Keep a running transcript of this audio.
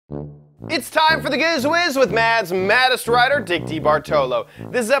It's time for the Giz Wiz with Mad's maddest writer, Dick DeBartolo.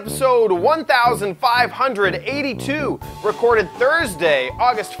 This is episode 1582, recorded Thursday,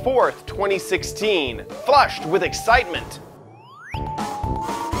 August 4th, 2016. Flushed with excitement.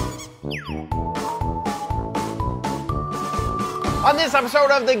 On this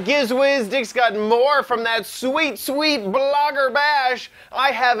episode of the Giz Wiz, Dick's got more from that sweet, sweet blogger bash. I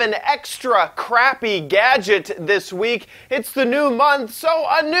have an extra crappy gadget this week. It's the new month, so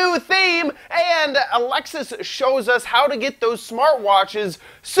a new theme. And Alexis shows us how to get those smartwatches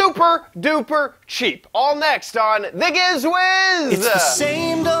super duper cheap. All next on the Giz Wiz. It's the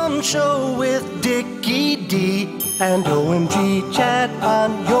same dumb show with Dickie D and OMG chat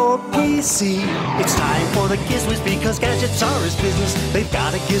on your PC. It's time for the Giz Wiz because gadgets are his business. They've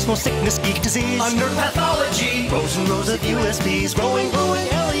got a gizmo sickness, geek disease, under pathology, rows and rows of USBs, glowing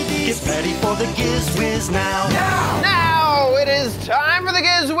LEDs. Get ready for the Giz Wiz now. Now it is time for the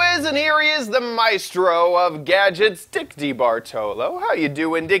Giz Wiz, and here he is, the maestro of gadgets, Dick DeBartolo. How you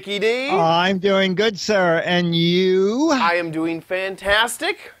doing, Dickie D? I'm doing good, sir. And you? I am doing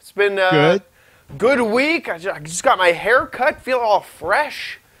fantastic. It's been a good week. I just got my hair cut, feel all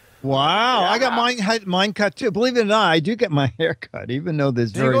fresh. Wow, Yeah. I got mine cut too. Believe it or not, I do get my hair cut, even though there's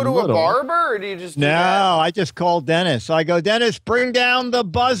very little. Do you go to a barber, or do you just do No, that? I just call Dennis. I go, Dennis, bring down the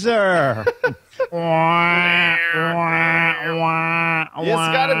buzzer.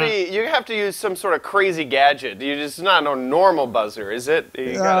 It's gotta be, you have to use some sort of crazy gadget. It's not a normal buzzer, is it?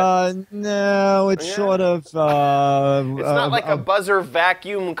 You gotta, No, it's sort of. it's not like a buzzer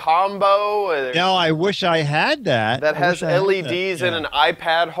vacuum combo. No, I wish I had that. That has LEDs that. and an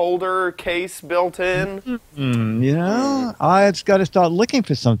iPad holder case built in. You know, I've got to start looking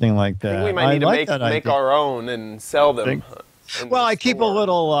for something like that. I think we might need like to make idea. our own and sell them. Well, I keep a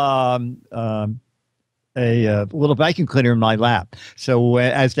little little vacuum cleaner in my lap, so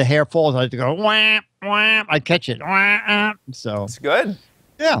as the hair falls, I have to go wham wham. I catch it. Wham. So It's good.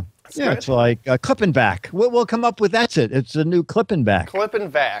 yeah, good. it's like clipping back. We'll come up with that's it. It's a new clipping back. Clip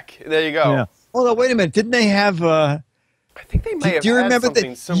and vac. There you go. Yeah. Hold on, wait a minute. Didn't they have? I think they may have Do you had remember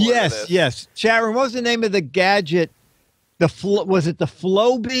something similar to Yes, this. yes. Sharon, what was the name of the gadget? Was it the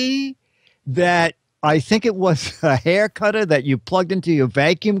Flowbee that? I think it was a hair cutter that you plugged into your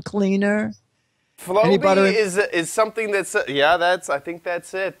vacuum cleaner. Flowbee is something that's I think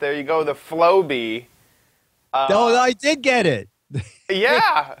that's it. There you go, the Flowbee. No, I did get it.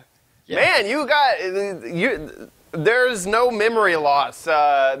 Yeah. Man, there's no memory loss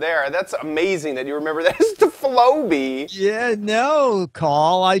there. That's amazing that you remember that. It's the Flowbee. Yeah, no,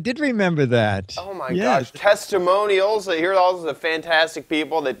 Carl, I did remember that. Oh my gosh, testimonials. I hear all the fantastic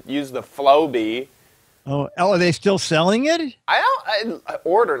people that use the Flowbee. Oh, are they still selling it? I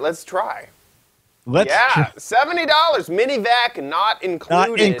ordered. Let's try. Let's try. $70. Mini vac not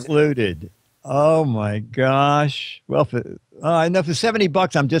included. Not included. Oh my gosh. Well, I know for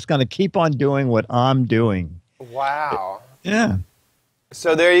 $70, I'm just going to keep on doing what I'm doing. Wow. Yeah.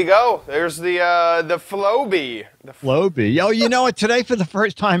 So there you go. There's the Flowbee. Flowbee. Oh, you know what? Today, for the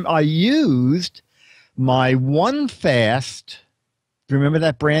first time, I used my One Fast. Do you remember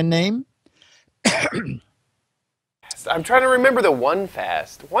that brand name? I'm trying to remember the One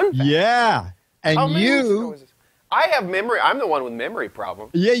Fast. Yeah. And How many weeks ago you. was this? I have memory. I'm the one with memory problem.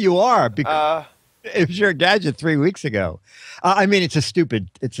 Yeah, you are. Because it was your gadget 3 weeks ago. I mean, it's a stupid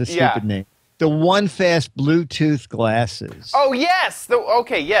name. The One Fast Bluetooth glasses. Oh yes.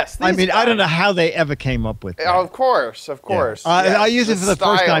 Yes. I mean, I don't know how they ever came up with that. Of course. Yeah. Yes, I used it for the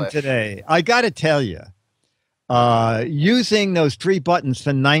first time stylish. today. I got to tell you, using those 3 buttons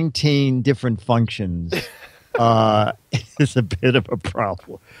for 19 different functions is a bit of a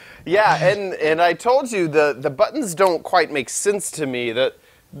problem. Yeah, and I told you the buttons don't quite make sense to me.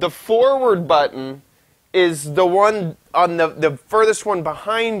 The forward button is the one on the furthest one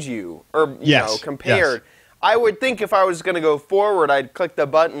behind you, or compared. Yes. I would think if I was going to go forward, I'd click the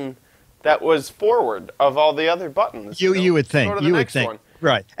button that was forward of all the other buttons. You would think. Go to the You would next think. one.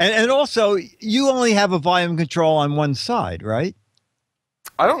 Right. And also, you only have a volume control on one side, right?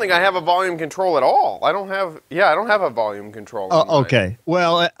 I don't think I have a volume control at all. I don't have a volume control. on mine. Okay.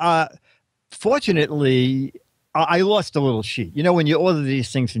 Well, fortunately, I lost a little sheet. You know, when you order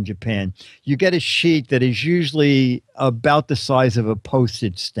these things from Japan, you get a sheet that is usually about the size of a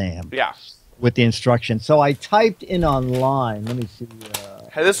postage stamp. Yeah. With the instructions. So I typed in online. Let me see.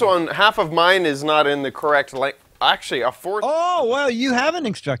 Hey, this one, half of mine is not in the correct length. Actually, a fourth. Oh, well, you have an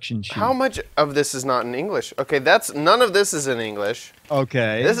instruction sheet. How much of this is not in English? Okay, none of this is in English.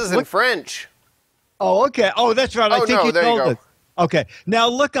 Okay. This is in French. Oh, okay. Oh, that's right. I Oh, think no, you there you told go. us. Okay. Now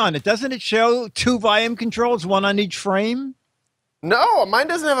look on it. Doesn't it show 2 volume controls, one on each frame? No, mine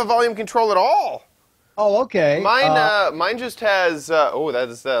doesn't have a volume control at all. Oh, okay. Mine just has. Oh,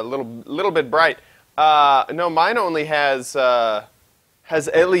 that's a little bit bright. No, mine only has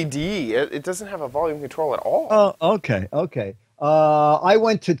LED. It doesn't have a volume control at all. Oh, okay, okay. I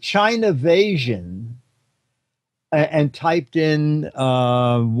went to Chinavision and typed in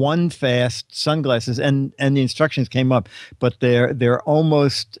one fast sunglasses, and the instructions came up, but they're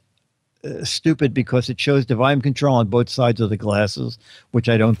almost stupid because it shows the volume control on both sides of the glasses, which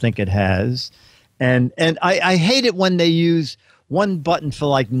I don't think it has. And I hate it when they use one button for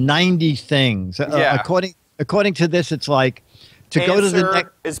like 90 things. Yeah. According to this, it's like to Answer go to the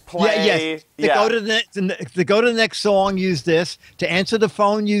next is play. Yes. To go to the next song, use this. To answer the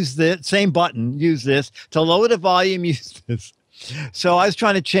phone, use this. Same button, use this. To lower the volume, use this. So I was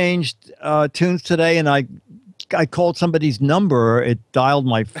trying to change tunes today, and I called somebody's number. It dialed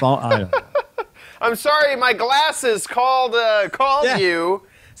my phone. I don't know. I'm sorry, my glasses called you.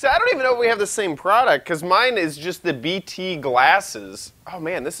 So I don't even know if we have the same product, because mine is just the BT glasses. Oh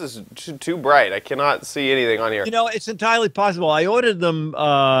man, this is too bright. I cannot see anything on here. You know, it's entirely possible. I ordered them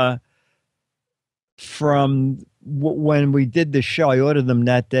from when we did the show. I ordered them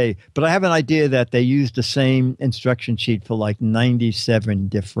that day, but I have an idea that they used the same instruction sheet for like 97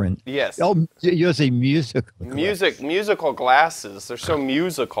 different. Yes. Oh, you're saying musical. Musical glasses. They're so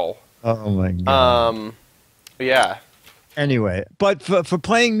musical. Oh my god. Yeah. Anyway, but for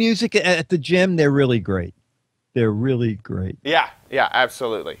playing music at the gym, they're really great. They're really great. Yeah,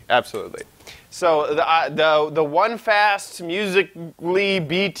 absolutely. So the one fast musically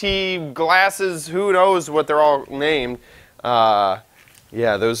BT glasses, who knows what they're all named. Yeah,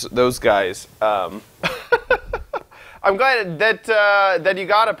 those guys. I'm glad that you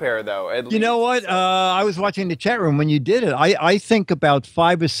got a pair, though. You know what? I was watching the chat room when you did it. I think about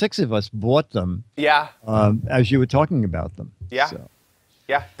 5 or 6 of us bought them. Yeah. As you were talking about them. Yeah. So.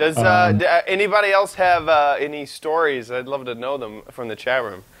 Yeah. Does anybody else have any stories? I'd love to know them from the chat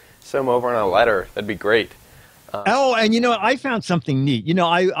room. Send them over on a letter. That'd be great. And you know, I found something neat. You know,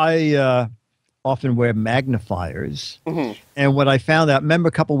 I often wear magnifiers. Mm-hmm. And what I found out, remember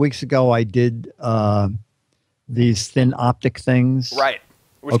a couple weeks ago I did these thin optic things. Right.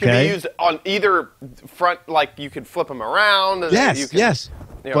 Which can be used on either front, like you could flip them around. And yes.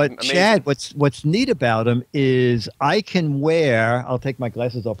 You know, but amazing. Chad, what's neat about them is I can wear, I'll take my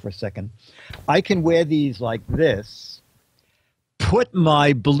glasses off for a second. I can wear these like this, put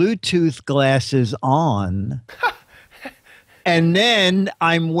my Bluetooth glasses on, and then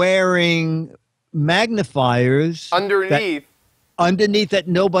I'm wearing magnifiers underneath that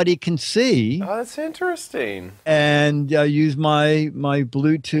nobody can see. Oh, that's interesting. And use my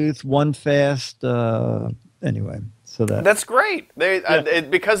Bluetooth one fast. Anyway, so that's great.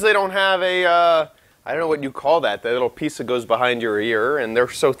 Because they don't have a I don't know what you call that. The little piece that goes behind your ear, and they're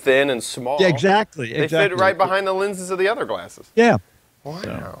so thin and small. Yeah, exactly. They fit right behind the lenses of the other glasses. Yeah. Wow.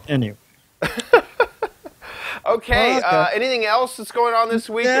 So, anyway. Okay. Anything else that's going on this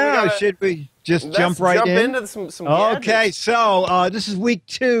week? Yeah. Should we just jump right in? Into some Okay. gadgets. So this is week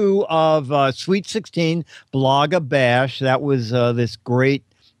 2 of Sweet 16 Blogger Bash. That was this great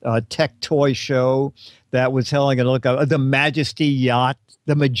tech toy show that was held. I'm going to look up the Majesty Yacht.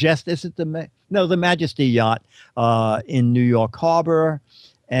 The Majesty Yacht in New York Harbor.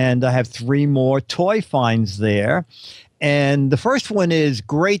 And I have 3 more toy finds there. And the first one is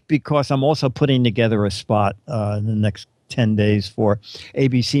great because I'm also putting together a spot in the next 10 days for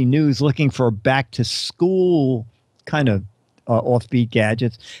ABC News looking for back-to-school kind of offbeat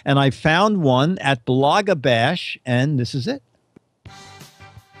gadgets. And I found one at Blogger Bash, and this is it.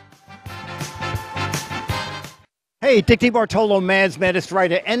 Hey, Dick DeBartolo, Mad's Maddest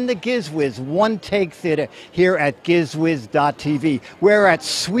Writer, and the Giz Wiz One Take Theater here at GizWiz.tv. We're at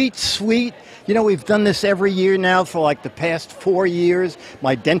Sweet. You know, we've done this every year now for like the past 4 years.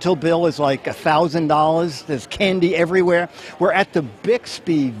 My dental bill is like $1,000. There's candy everywhere. We're at the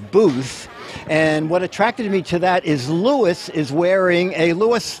Bixby booth. And what attracted me to that is Lewis is wearing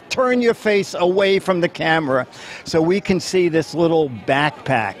Lewis, turn your face away from the camera so we can see this little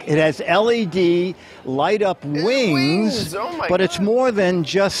backpack. It has LED light-up wings, but it's more than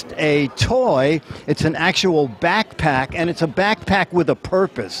just a toy. It's an actual backpack, and it's a backpack with a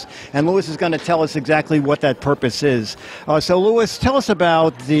purpose. And Lewis is going to tell us exactly what that purpose is. So Lewis, tell us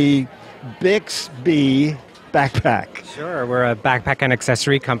about the Bixby backpack. Sure. We're a backpack and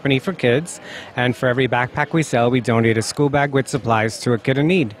accessory company for kids, and for every backpack we sell, we donate a school bag with supplies to a kid in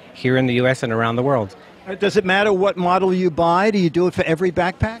need here in the U.S. and around the world. Does it matter what model you buy? Do you do it for every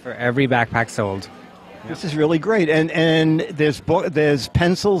backpack? For every backpack sold. This is really great. And there's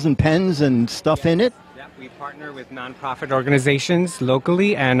pencils and pens and stuff in it? We partner with nonprofit organizations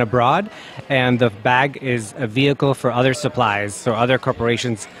locally and abroad, and the bag is a vehicle for other supplies. So other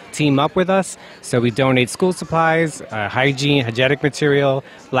corporations team up with us. So we donate school supplies, hygienic material,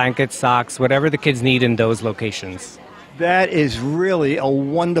 blankets, socks, whatever the kids need in those locations. That is really a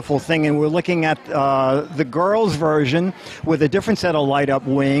wonderful thing, and we're looking at the girls' version with a different set of light-up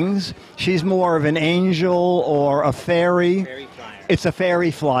wings. She's more of an angel or a fairy. Fairy flyer. It's a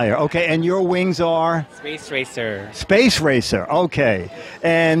fairy flyer. Okay, and your wings are? Space Racer. Space Racer, okay.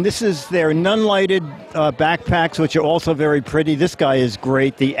 And this is their nun-lighted backpacks, which are also very pretty. This guy is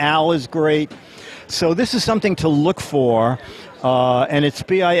great. The owl is great. So this is something to look for, and it's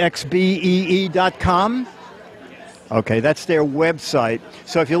bixbee.com. Okay, that's their website.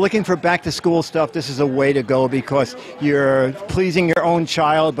 So if you're looking for back-to-school stuff, this is a way to go because you're pleasing your own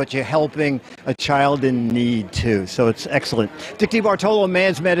child, but you're helping a child in need, too. So it's excellent. Dick DeBartolo,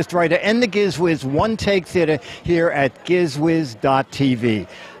 Man's Medicine Writer, and the Giz Wiz one-take theater here at gizwiz.tv.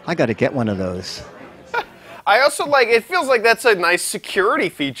 I got to get one of those. I also like, it feels like that's a nice security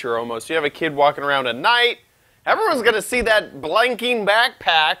feature almost. You have a kid walking around at night. Everyone's going to see that blinking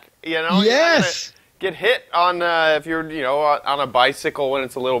backpack, you know? Yes. Get hit on if you're on a bicycle when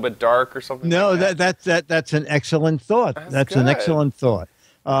it's a little bit dark or something. No, like that's an excellent thought. That's an excellent thought.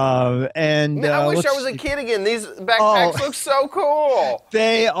 And I wish I was a kid again. These backpacks look so cool.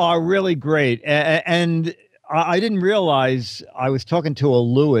 They are really great, and I didn't realize I was talking to a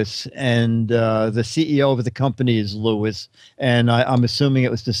Lewis, and the CEO of the company is Lewis, and I'm assuming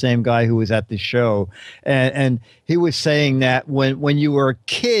it was the same guy who was at the show, and he was saying that when you were a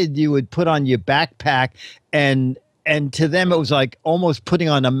kid, you would put on your backpack, and to them it was like almost putting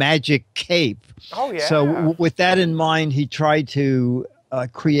on a magic cape. Oh yeah. So with that in mind, he tried to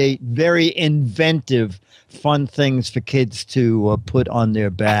create very inventive, fun things for kids to put on their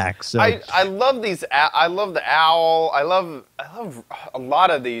backs. So I love these. I love the owl. I love a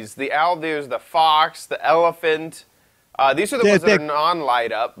lot of these. The owl. There's the fox, the elephant. These are the ones that are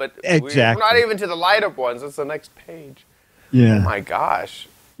non-light up, but exactly. We're not even to the light up ones. That's the next page. Yeah. Oh my gosh.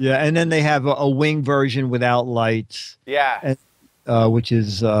 Yeah, and then they have a wing version without lights. Yeah. Which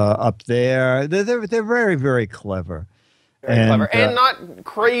is up there. They're very, very clever. Very clever. And not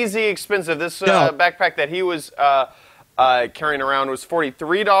crazy expensive. This backpack that he was carrying around was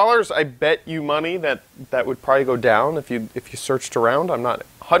 $43. I bet you money that would probably go down if you searched around. I'm not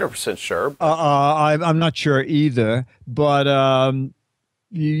 100% sure. I'm not sure either, but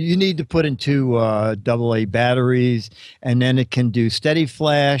you need to put in two AA batteries, and then it can do steady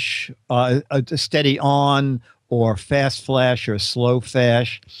flash, steady on, or fast flash, or slow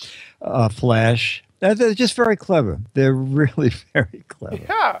flash. They're just very clever. They're really very clever.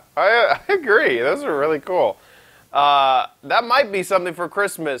 Yeah, I agree. Those are really cool. That might be something for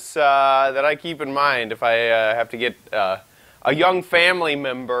Christmas that I keep in mind if I have to get a young family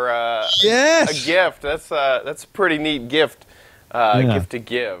member a gift. That's a pretty neat gift gift to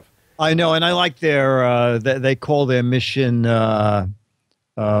give. I know, and I like their they call their mission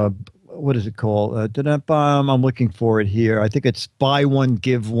what is it called? I'm looking for it here. I think it's buy one,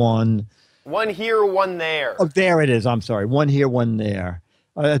 give one. One here, one there. Oh, there it is. I'm sorry. One here, one there.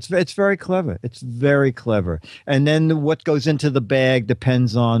 It's very clever. It's very clever. And then what goes into the bag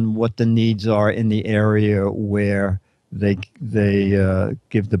depends on what the needs are in the area where they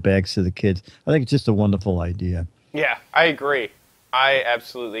give the bags to the kids. I think it's just a wonderful idea. Yeah, I agree. I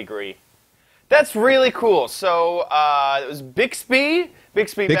absolutely agree. That's really cool. So it was Bixby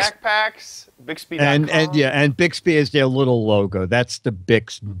backpacks, Bixby.com. And Bixby is their little logo. That's the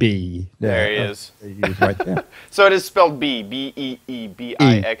Bixby. There he is. They use right there. So it is spelled Bixbee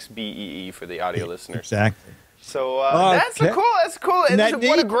for the audio listeners. Exactly. So that's cool.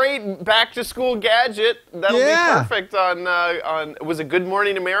 What a great back-to-school gadget. That'll be perfect on was it Good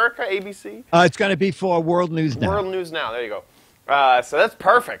Morning America, ABC? It's going to be for World News Now. World News Now. There you go. So that's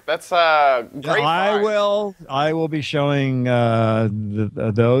perfect. That's great. I will be showing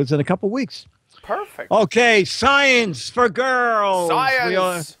those in a couple weeks. Perfect. Okay, science for girls.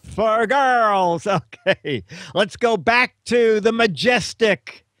 Science for girls. Okay, let's go back to the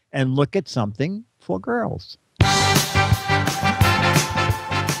Majestic and look at something for girls.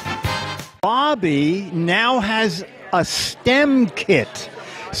 Bobby now has a STEM kit.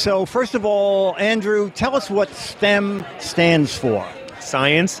 So first of all, Andrew, tell us what STEM stands for.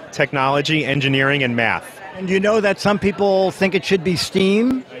 Science, technology, engineering, and math. And you know that some people think it should be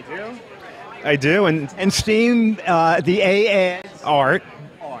STEAM? I do. And STEAM, the A adds art.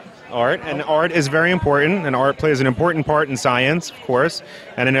 Art, and art is very important, and art plays an important part in science, of course,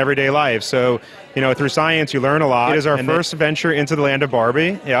 and in everyday life. So, through science, you learn a lot. It is our first venture into the land of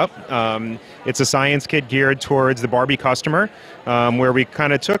Barbie. Yep. It's a science kit geared towards the Barbie customer, where we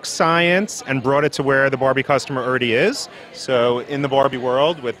kind of took science and brought it to where the Barbie customer already is. So, in the Barbie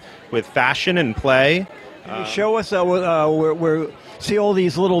world, with fashion and play. Can you show us we're see all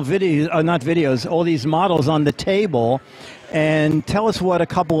these little videos, not videos, all these models on the table, and tell us what a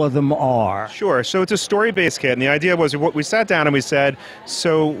couple of them are. Sure. So it's a story-based kit, and the idea was we sat down and we said,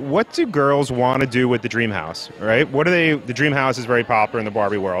 so what do girls want to do with the dream house, right? The dream house is very popular in the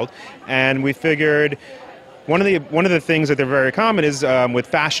Barbie world, and we figured one of the things that they're very common is with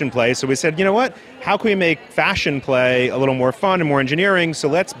fashion play. So we said, you know what? How can we make fashion play a little more fun and more engineering? So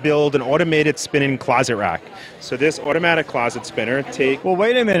let's build an automated spinning closet rack. So this automatic closet spinner Well,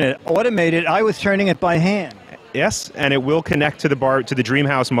 wait a minute. Automated? I was turning it by hand. Yes, and it will connect to the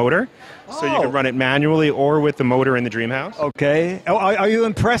Dreamhouse motor, so you can run it manually or with the motor in the Dreamhouse. Okay. Are you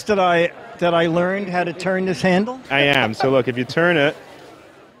impressed that I learned how to turn this handle? I am. So look, if you turn it,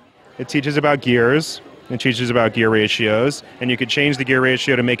 it teaches about gears. It teaches about gear ratios, and you could change the gear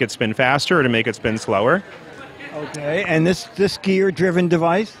ratio to make it spin faster or to make it spin slower. Okay, and this gear-driven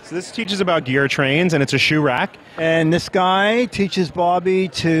device? So this teaches about gear trains, and it's a shoe rack. And this guy teaches Barbie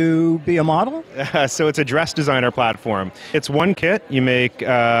to be a model? So it's a dress designer platform. It's one kit. You make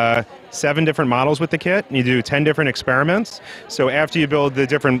 7 different models with the kit, and you do 10 different experiments. So after you build the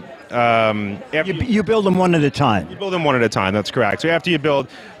different... You build them one at a time? You build them one at a time, that's correct. So after you build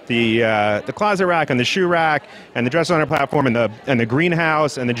the closet rack and the shoe rack and the dress designer platform and the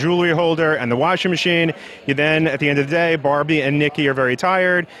greenhouse and the jewelry holder and the washing machine, you then, at the end of the day, Barbie and Nikki are very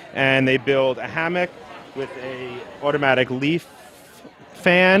tired, and they build a hammock with a automatic leaf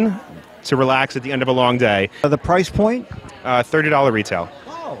fan to relax at the end of a long day. The price point? $30 retail.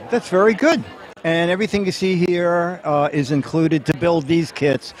 Oh, that's very good. And everything you see here is included to build these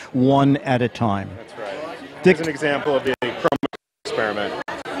kits one at a time. That's right. Here's an example of the chroma experiment.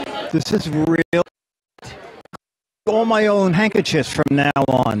 This is real. All my own handkerchiefs from now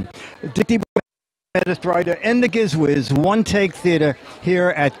on. Dick DeBartolo, writer, and the Giz Wiz, One Take Theater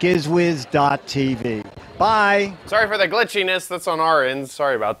here at gizwiz.tv. Bye. Sorry for the glitchiness. That's on our end.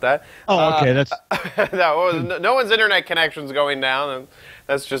 Sorry about that. Oh, okay. That's no one's internet connection's going down, and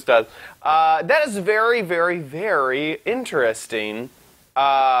that's just us. That is very, very, very interesting.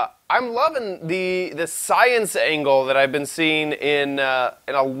 I'm loving the science angle that I've been seeing in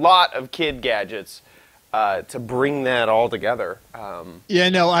a lot of kid gadgets to bring that all together. Yeah,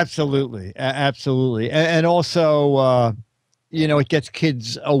 no, absolutely, absolutely, and also, it gets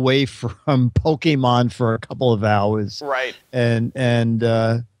kids away from Pokemon for a couple of hours, right? And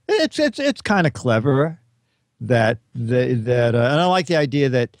it's kind of clever that and I like the idea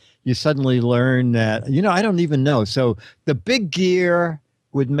that you suddenly learn that I don't even know. So the big gear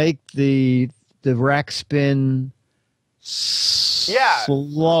would make the rack spin slower,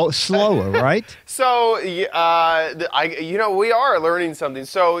 right? So we are learning something.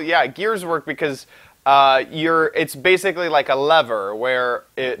 So yeah, gears work because it's basically like a lever where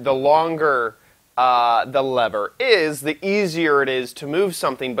the longer the lever is, the easier it is to move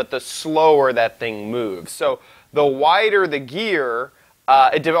something, but the slower that thing moves. So the wider the gear,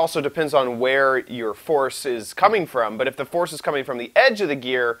 it also depends on where your force is coming from. But if the force is coming from the edge of the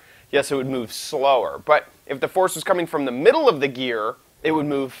gear, yes, it would move slower. But if the force was coming from the middle of the gear, it would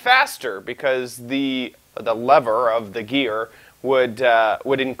move faster because the lever of the gear would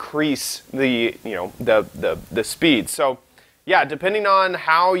increase the speed. So yeah, depending on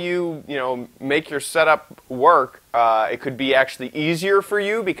how you make your setup work, it could be actually easier for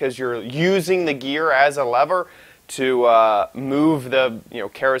you because you're using the gear as a lever to move the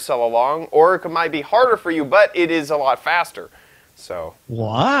carousel along, or it might be harder for you, but it is a lot faster. So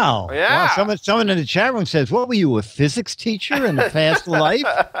wow, yeah. Wow. Someone in the chat room says, "What were you, a physics teacher in a past life?"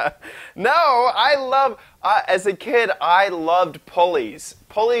 No, I love. As a kid, I loved pulleys.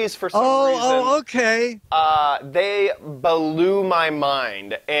 Pulleys for some reason. Oh, okay. They blew my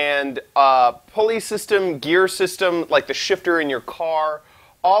mind. And pulley system, gear system, like the shifter in your car,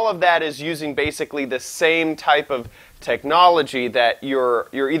 all of that is using basically the same type of technology that you're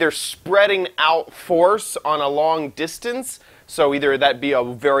either spreading out force on a long distance. So either that be a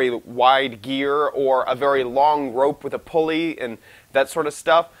very wide gear or a very long rope with a pulley and that sort of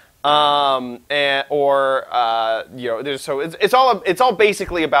stuff. So it's all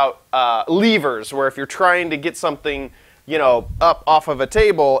basically about levers, where if you're trying to get something up off of a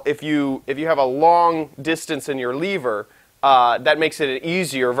table, if you have a long distance in your lever, that makes it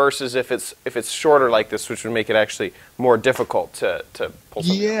easier versus if it's shorter like this, which would make it actually more difficult to pull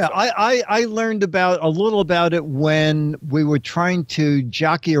something. Yeah, out. I learned a little about it when we were trying to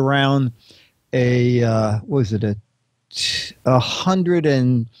jockey around a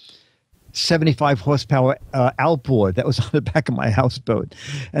 175 horsepower outboard that was on the back of my houseboat.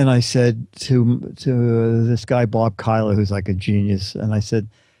 And I said to this guy, Bob Kyler, who's like a genius, and I said,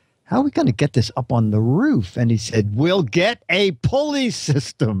 how are we going to get this up on the roof? And he said, we'll get a pulley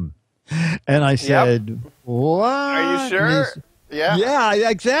system. And I said, what? Are you sure? Yeah,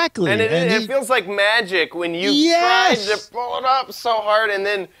 exactly. And it feels like magic when you tried to pull it up so hard, and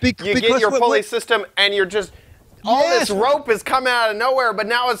then you get your pulley system, and you're just all this rope is coming out of nowhere. But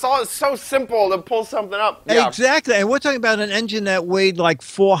now it's so simple to pull something up. Yeah. Exactly, and we're talking about an engine that weighed like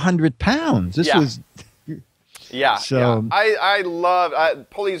 400 pounds. This was. Yeah, so I love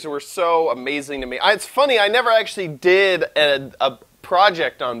pulleys were so amazing to me. It's funny, I never actually did a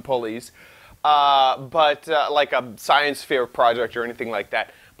project on pulleys, but like a science fair project or anything like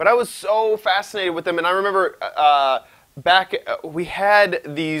that. But I was so fascinated with them, and I remember we had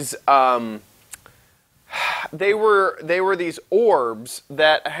these. They were these orbs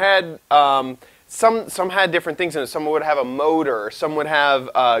that had. Some had different things in it. Some would have a motor, some would have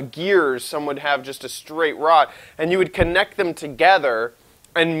gears, some would have just a straight rod. And you would connect them together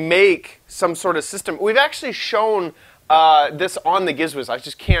and make some sort of system. We've actually shown this on the Giz Wiz. I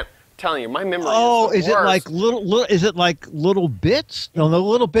just can't tell you. My memory is the worst. It like little? Is it like little bits? No, the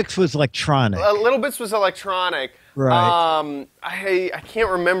little bits was electronic. Little bits was electronic. Right. I can't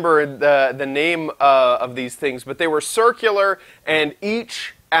remember the name of these things, but they were circular, and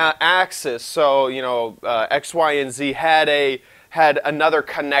each axis, so X, Y, and Z had another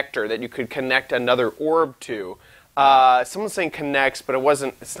connector that you could connect another orb to. Someone's saying connects, but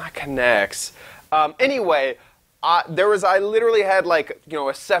it's not connects. Anyway, I literally had like a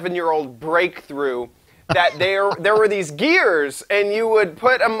 7-year-old breakthrough that there were these gears, and you would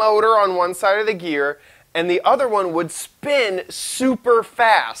put a motor on one side of the gear, and the other one would spin super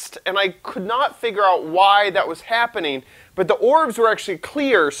fast, and I could not figure out why that was happening. But the orbs were actually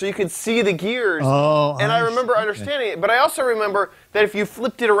clear, so you could see the gears. Oh, and I remember understanding it. But I also remember that if you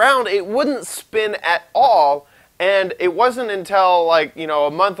flipped it around, it wouldn't spin at all. And it wasn't until a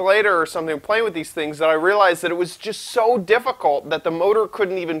month later or something playing with these things that I realized that it was just so difficult that the motor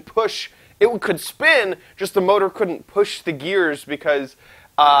couldn't even push. It could spin, just the motor couldn't push the gears because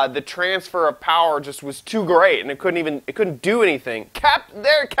the transfer of power just was too great, and it couldn't do anything.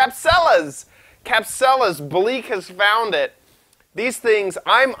 Capsellas. Capsellas, Bleak has found it. These things,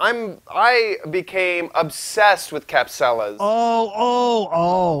 I became obsessed with capsellas.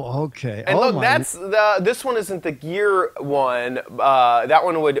 Oh, okay. And look, this one isn't the gear one. That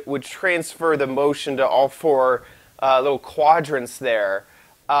one would transfer the motion to all four little quadrants there.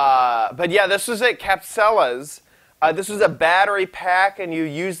 But yeah, this was at Capsellas. This was a battery pack, and you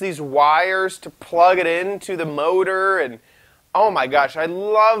use these wires to plug it into the motor, and oh my gosh, I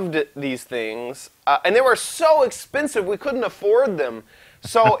loved these things. And they were so expensive, we couldn't afford them.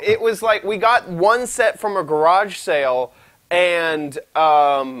 So it was like we got one set from a garage sale, and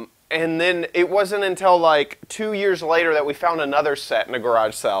then it wasn't until like 2 years later that we found another set in a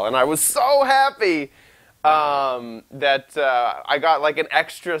garage sale. And I was so happy that I got like an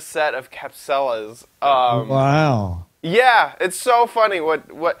extra set of Capsellas. Wow. Yeah, it's so funny and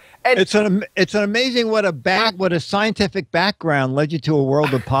it's an amazing what a scientific background led you to a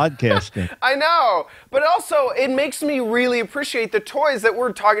world of podcasting. I know, but also it makes me really appreciate the toys that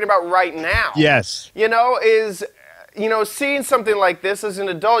we're talking about right now. Yes. Seeing something like this as an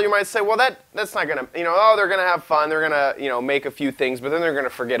adult, you might say, well, that's not going to, they're going to have fun, they're going to, make a few things, but then they're going to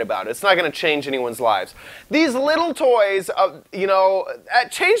forget about it. It's not going to change anyone's lives. These little toys,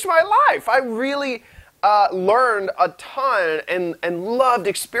 changed my life. I really learned a ton and loved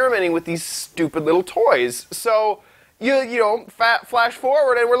experimenting with these stupid little toys. So, flash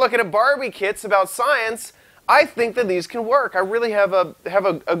forward and we're looking at Barbie kits about science. I think that these can work. I really have a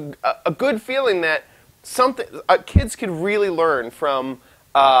good feeling that kids could really learn from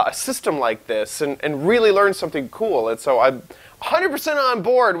a system like this and really learn something cool. And so I'm 100% on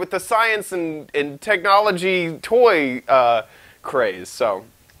board with the science and technology toy craze. So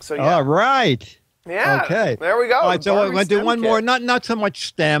yeah. All right. Yeah. Okay. There we go. All right, so we're going to do one more. Not so much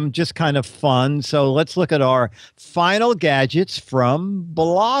STEM, just kind of fun. So let's look at our final gadgets from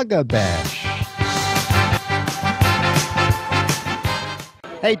Blogger Bash.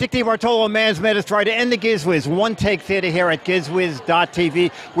 Hey, Dick DeBartolo, Man's Medicine, try to end the Giz Wiz. One Take Theater here at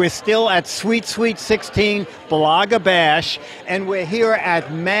GizWiz.tv. We're still at Sweet Sweet 16 Blogger Bash, and we're here at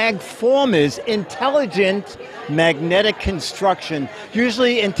Magformers, Intelligent Magnetic Construction.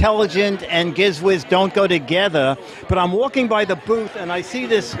 Usually Intelligent and Giz Wiz don't go together, but I'm walking by the booth and I see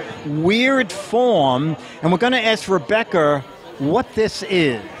this weird form, and we're going to ask Rebecca what this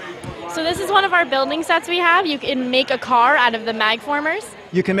is. So this is one of our building sets we have. You can make a car out of the Magformers.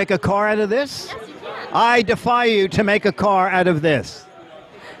 You can make a car out of this? Yes, you can. I defy you to make a car out of this.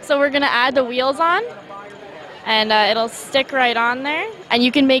 So we're going to add the wheels on, and it'll stick right on there. And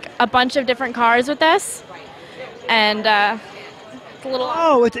you can make a bunch of different cars with this. And it's a little...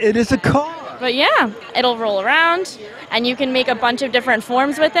 Oh, it is a car. But yeah, it'll roll around, and you can make a bunch of different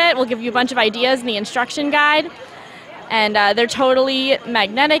forms with it. We'll give you a bunch of ideas in the instruction guide. And they're totally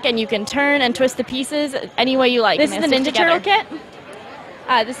magnetic, and you can turn and twist the pieces any way you like. This is the Ninja Turtle kit.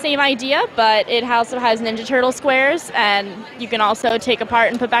 The same idea, but it also has Ninja Turtle squares, and you can also take apart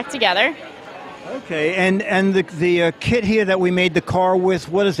and put back together. Okay, and the kit here that we made the car with,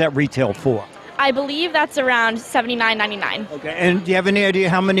 what does that retail for? I believe that's around $79.99. Okay, and do you have any idea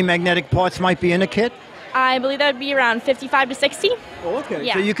how many magnetic parts might be in a kit? I believe that would be around 55 to 60. Oh, okay.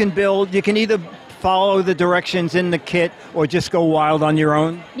 Yeah. So you can either follow the directions in the kit or just go wild on your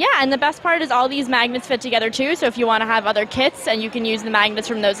own? Yeah, and the best part is all these magnets fit together too, so if you want to have other kits, and you can use the magnets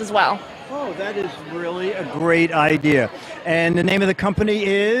from those as well. Oh, that is really a great idea. And the name of the company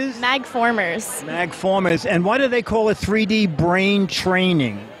is? Magformers. Magformers. And why do they call it 3D brain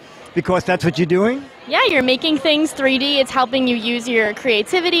training? Because that's what you're doing? Yeah, you're making things 3D. It's helping you use your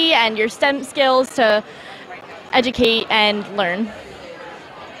creativity and your STEM skills to educate and learn.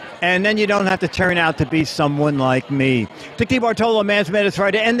 And then you don't have to turn out to be someone like me. Dick DeBartolo, Man's Medicine, right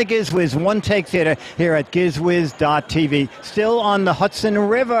to end the Giz Wiz. One Take Theater here at GizWiz.tv. Still on the Hudson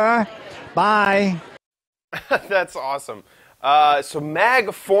River. Bye. That's awesome. So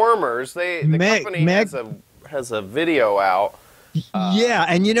Magformers, the company has a video out. Yeah,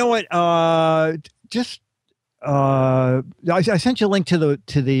 and you know what? I sent you a link to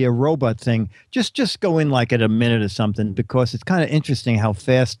the robot thing. Just go in like at a minute or something, because it's kind of interesting how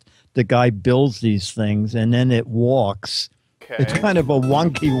fast the guy builds these things, and then it walks. Okay. It's kind of a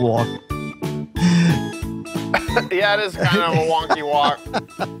wonky walk. Yeah, it is kind of a wonky walk.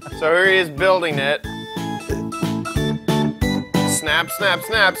 So here he is building it. Snap, snap,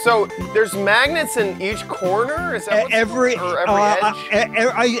 snap. So there's magnets in each corner? Is that every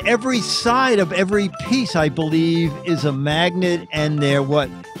edge? Every side of every piece, I believe, is a magnet, and they're what?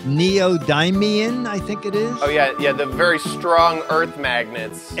 Neodymium, I think it is. Oh yeah, the very strong earth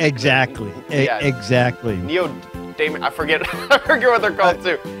magnets. Exactly. Yeah. Exactly. Neodymium. I forget what they're called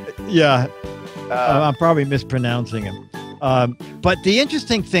too. Yeah. I'm probably mispronouncing them. But the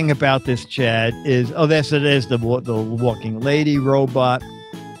interesting thing about this, Chad, is, there's the walking lady robot,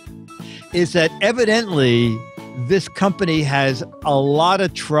 is that evidently this company has a lot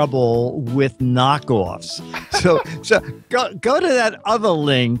of trouble with knockoffs. So go to that other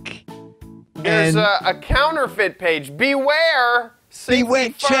link. There's a counterfeit page. Beware.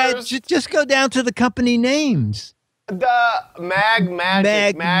 Beware, Chad. Just go down to the company names. The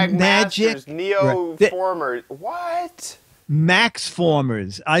Magic, Masters, Neoformers. What?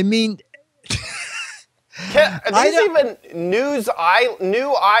 Maxformers. I mean, is this even New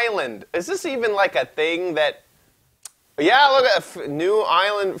Island? Is this even like a thing that? Yeah, look at New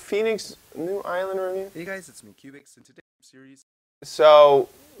Island, Phoenix, New Island review. Hey guys, it's me, Cubics, and today's series. So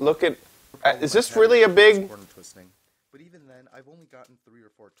look at. Is this really a big? But even then, I've only gotten 3 or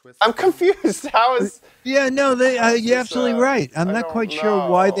 4 twists. I'm confused. How is? Yeah, no, you're absolutely right. I'm not quite sure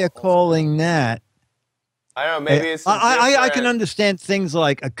why they're calling that. I don't know. Maybe it's. I can understand things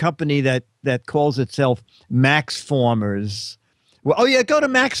like a company that calls itself Maxformers. Well, go to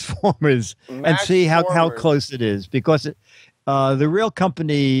Maxformers and see how close it is, because the real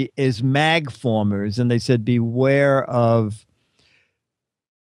company is Magformers, and they said beware of.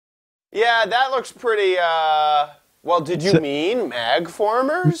 Yeah, that looks pretty. Well, did you mean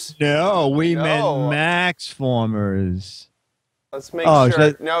Magformers? No, we meant Maxformers. Let's make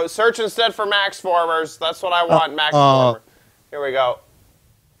sure. No, search instead for Maxformers. That's what I want, Maxformers. Here we go.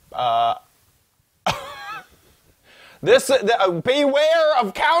 Beware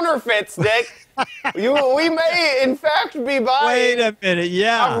of counterfeits, Dick. We may, in fact, be buying. Wait a minute,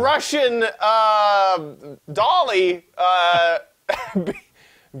 yeah. A Russian dolly.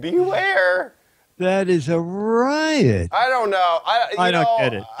 Beware. That is a riot. I don't know. I don't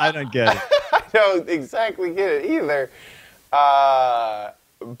get it. I don't get it. I don't exactly get it either.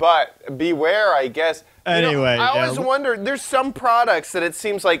 but beware, I guess. Anyway, I always wonder, there's some products that it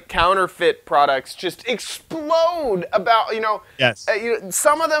seems like counterfeit products just explode about, Yes.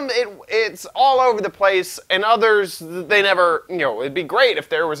 Some of them, it's all over the place, and others, they never, it'd be great if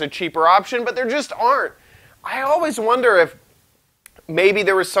there was a cheaper option, but there just aren't. I always wonder if maybe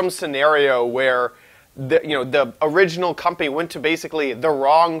there was some scenario where the original company went to basically the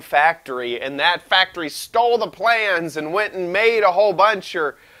wrong factory, and that factory stole the plans and went and made a whole bunch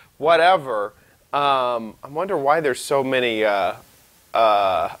or whatever. I wonder why there's so many. I'm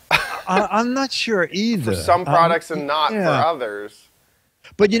not sure either. For some products and not for others.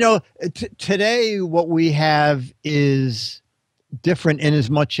 But today what we have is different in as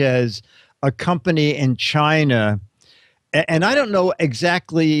much as a company in China. And I don't know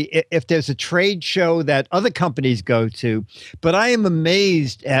exactly if there's a trade show that other companies go to, but I am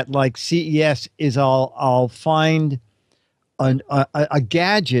amazed at like CES is I'll find a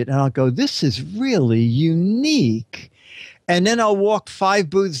gadget and I'll go, this is really unique. And then I'll walk 5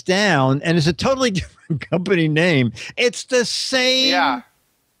 booths down and it's a totally different company name. It's the same,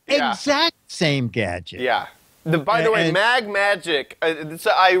 exact same gadget. Yeah. By the way, Mag Magic,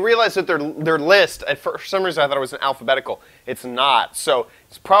 I realized that their list, for some reason I thought it was alphabetical. It's not. So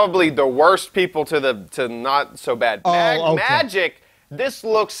it's probably the worst people to not so bad. Magic, this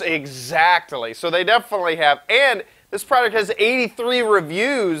looks exactly. So they definitely have. And this product has 83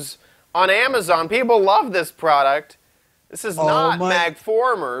 reviews on Amazon. People love this product. This is not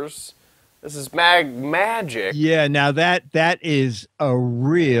Magformers. This is Mag Magic. Yeah, now that is a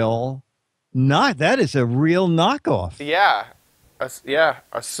real... that is a real knockoff. Yeah,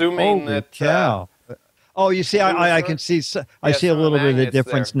 assuming Holy cow. You see, I can see. I see a little bit of the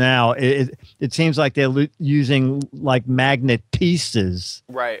difference now. It seems like they're using like magnet pieces,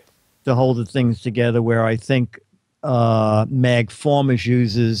 right, to hold the things together. Where I think Magformers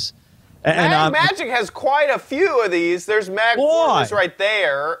uses. Mag Magic has quite a few of these. There's Magformers right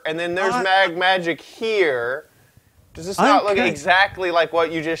there, and then there's Mag Magic here. Does this not look exactly like what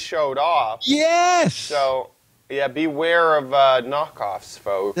you just showed off? Yes. So, yeah, beware of knockoffs,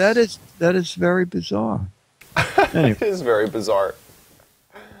 folks. That is very bizarre. Anyway. It is very bizarre.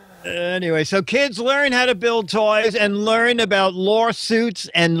 Anyway, so kids learn how to build toys and learn about lawsuits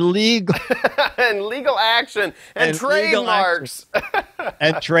and legal and legal action and trademarks.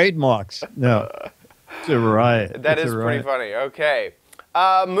 And trademarks. No, it's a riot. That is pretty funny. Okay.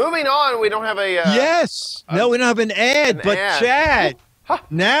 Moving on, we don't have a... no, we don't have an ad, Chad,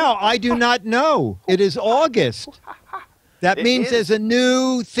 now I do not know. It is August. That means there's a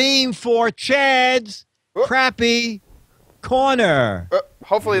new theme for Chad's Crappy Corner.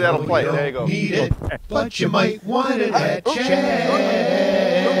 Hopefully that'll play. There you go. Need it, but you might want it at Chad's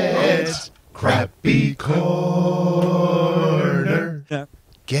Crappy Corner.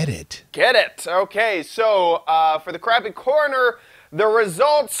 Get it. Get it. Okay, so for the Crappy Corner... The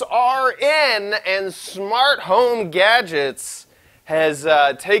results are in, and Smart Home Gadgets has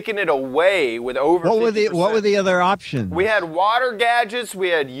taken it away with over 50%. What were the other options? We had water gadgets, we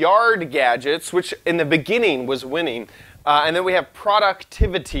had yard gadgets, which in the beginning was winning, and then we have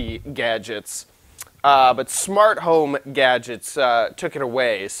productivity gadgets. But Smart Home Gadgets took it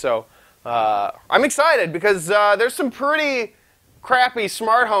away. So I'm excited because there's some pretty crappy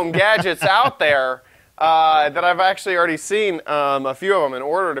smart home gadgets out there. That I've actually already seen a few of them and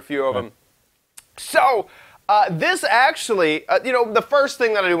ordered a few of them. So this actually, the first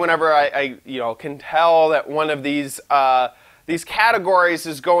thing that I do whenever I can tell that one of these categories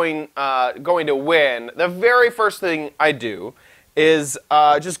is going to win, the very first thing I do is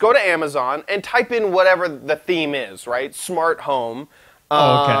just go to Amazon and type in whatever the theme is, right? Smart home,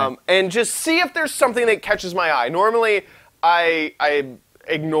 and just see if there's something that catches my eye. Normally, I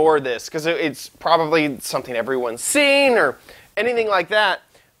ignore this because it's probably something everyone's seen or anything like that.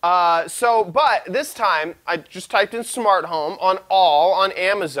 But this time I just typed in smart home on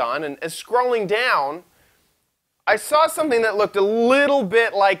Amazon, and scrolling down, I saw something that looked a little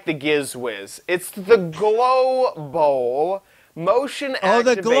bit like the Giz Wiz. It's the Glow Bowl, motion activated.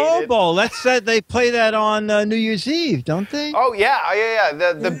 Oh, the Glow Bowl. That's they play that on New Year's Eve, don't they? Oh yeah.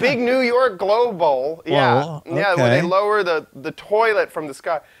 The big New York Glow Bowl. Yeah, oh, okay. Yeah, where they lower the toilet from the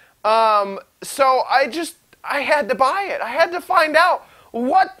sky. So I had to buy it. I had to find out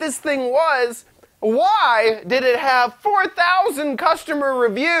what this thing was. Why did it have 4,000 customer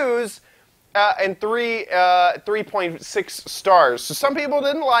reviews and 3.6 stars? So some people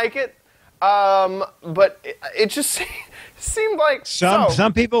didn't like it, but it just seemed like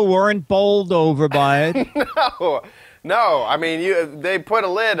some people weren't bowled over by it. No. I mean, they put a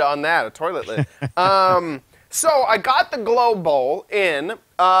lid on that, a toilet lid. So I got the glow bowl in.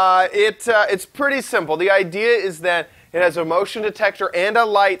 It's pretty simple. The idea is that it has a motion detector and a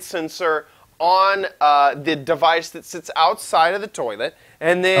light sensor on the device that sits outside of the toilet.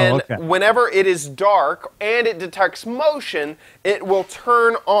 And then whenever it is dark and it detects motion, it will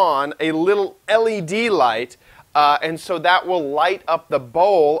turn on a little LED light. And so that will light up the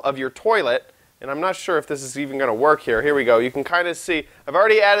bowl of your toilet. And I'm not sure if this is even going to work here. Here we go. You can kind of see. I've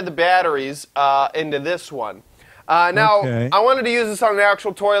already added the batteries into this one. Now, I wanted to use this on an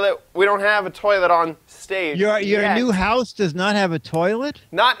actual toilet. We don't have a toilet on stage. Your new house does not have a toilet?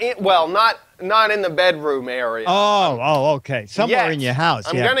 Not in the bedroom area. Oh, okay. Somewhere in your house.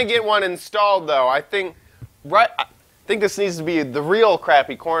 I'm going to get one installed, though. I think this needs to be the real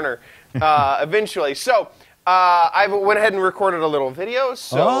crappy corner eventually. So I went ahead and recorded a little video.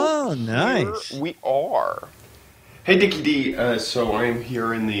 So nice. Here we are. Hey, Dickie D. So I'm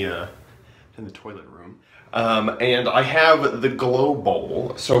here in the toilet room. And I have the glow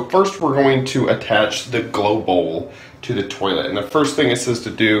bowl. So first we're going to attach the glow bowl to the toilet. And the first thing it says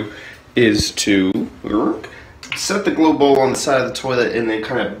to do is to set the glow bowl on the side of the toilet and then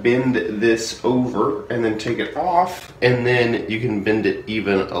kind of bend this over and then take it off. And then you can bend it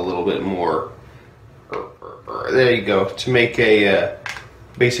even a little bit more. There you go. To make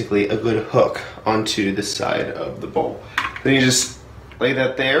basically a good hook onto the side of the bowl. Then you just lay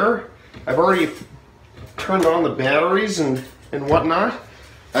that there. I've already turned on the batteries and whatnot,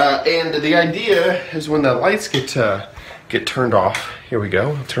 and the idea is when the lights get turned off. Here we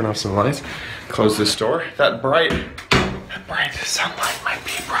go. I'll turn off some lights. Close this door. That bright sunlight might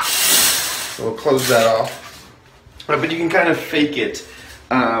be a problem. So we'll close that off. But you can kind of fake it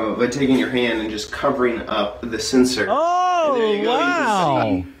by taking your hand and just covering up the sensor. Oh, and there you go. wow!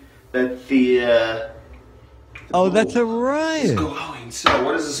 You can see that the that's a riot. is glowing. So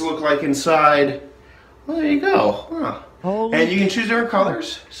what does this look like inside? Well, there you go. Huh. And you can choose different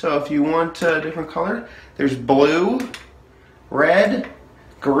colors. So if you want a different color, there's blue, red,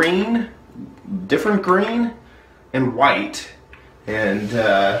 green, different green, and white. And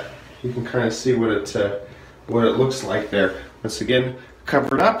you can kind of see what it looks like there. Once again,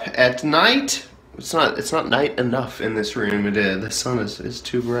 covered up at night. It's not night enough in this room. The sun is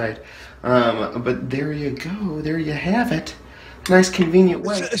too bright. But there you go. There you have it. Nice, convenient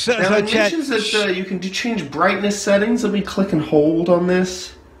way. Now, it mentions that you can change brightness settings. Let me click and hold on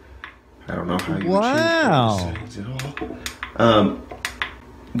this. I don't know how you would change brightness settings at all.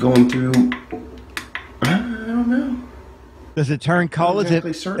 Going through, I don't know. Does it turn colors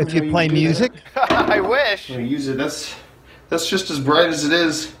if you play music? I wish. Use it. That's just as bright as it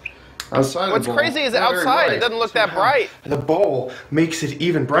is outside. What's crazy is outside it doesn't look that bright. The bowl makes it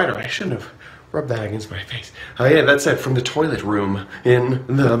even brighter. I shouldn't have rubbed that against my face. Oh yeah, that's it from the toilet room in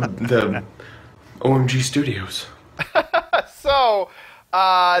the OMG studios. So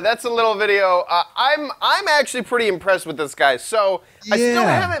that's a little video. I'm actually pretty impressed with this guy. So I still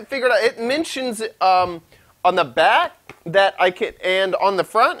haven't figured out. It mentions on the back that I can, and on the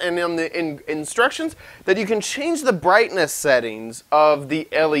front and on the instructions that you can change the brightness settings of the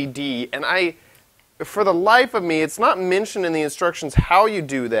LED. And for the life of me, it's not mentioned in the instructions how you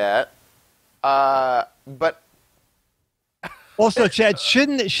do that. But also, Chad,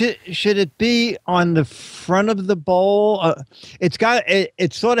 should it be on the front of the bowl?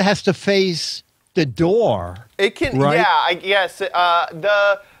 It sort of has to face the door. It can, right? Yeah, I guess.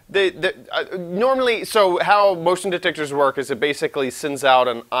 Normally, so how motion detectors work is it basically sends out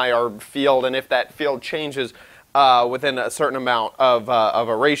an IR field, and if that field changes within a certain amount of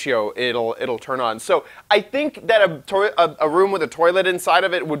a ratio, it'll turn on. So I think that a room with a toilet inside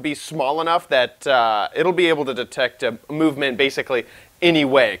of it would be small enough that it'll be able to detect a movement basically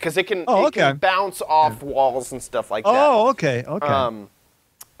anyway, because it can bounce off walls and stuff like that. Oh, okay.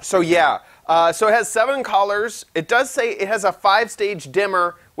 So yeah, so it has 7 colors. It does say it has a 5-stage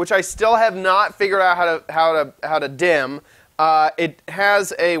dimmer, which I still have not figured out how to dim. It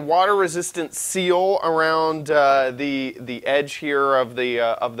has a water-resistant seal around the edge here of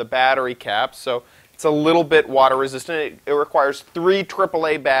the battery cap, so it's a little bit water-resistant. It requires 3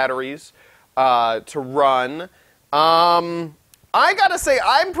 AAA batteries to run. I gotta say,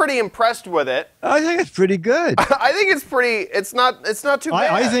 I'm pretty impressed with it. I think it's pretty good. I think it's pretty. It's not too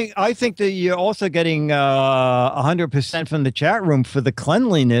bad. I think that you're also getting 100% from the chat room for the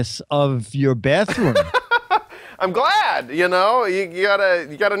cleanliness of your bathroom. I'm glad. You know, you got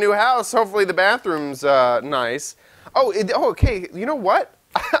a new house. Hopefully the bathroom's nice. Okay. You know what?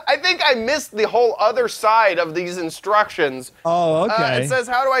 I think I missed the whole other side of these instructions. Oh, okay. It says,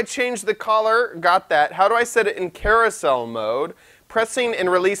 how do I change the color? Got that. How do I set it in carousel mode? pressing and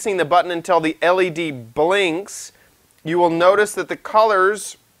releasing the button until the LED blinks, you will notice that the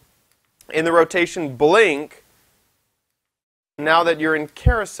colors in the rotation blink now that you're in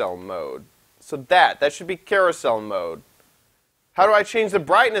carousel mode. So that should be carousel mode. How do I change the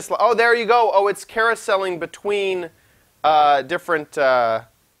brightness? Oh, there you go. Oh, it's carouseling between different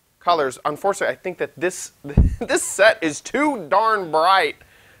colors. Unfortunately, I think that this set is too darn bright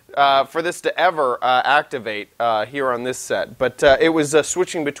for this to ever activate here on this set. But it was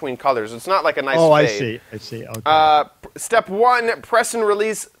switching between colors. It's not like a nice fade. I see. Okay. Step 1, press and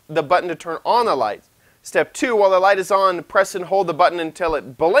release the button to turn on the light. Step 2, while the light is on, press and hold the button until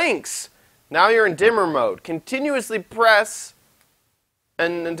it blinks. Now you're in dimmer mode. Continuously press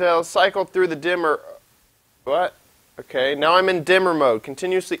and until cycle through the dimmer. What? Okay, now I'm in dimmer mode.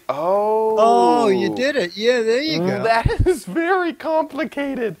 Continuously. Oh, you did it. Yeah, there you go. That is very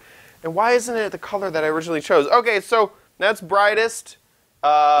complicated. And why isn't it the color that I originally chose? Okay, so that's brightest.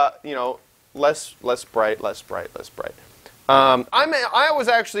 You know, less bright. I was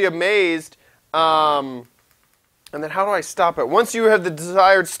actually amazed. And then how do I stop it? Once you have the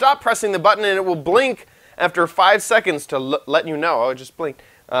desired, stop pressing the button and it will blink after 5 seconds to let you know. Oh, it just blinked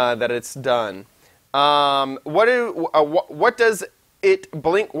that it's done. What does it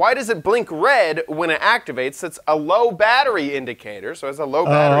blink? Why does it blink red when it activates? It's a low battery indicator, so it's a low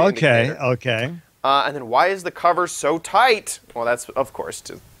battery indicator. Okay. And then why is the cover so tight? Well, that's, of course,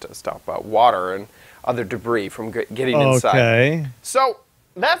 to stop water and other debris from getting inside. Okay. So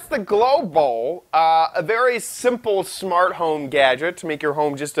that's the Glow Bowl, a very simple smart home gadget to make your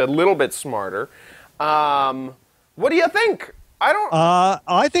home just a little bit smarter. What do you think?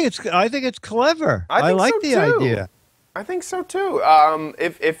 I think it's clever. I like the idea. I think so too.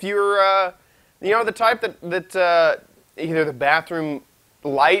 If you're the type that either the bathroom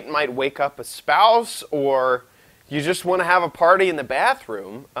light might wake up a spouse, or you just want to have a party in the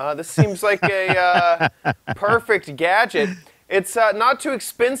bathroom, this seems like a perfect gadget. It's not too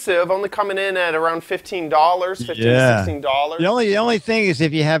expensive, only coming in at around $15, $16. The only thing is,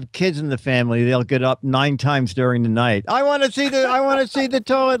 if you have kids in the family, they'll get up 9 times during the night. I want to see the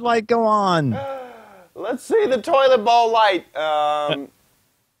toilet light go on. Let's see the toilet bowl light.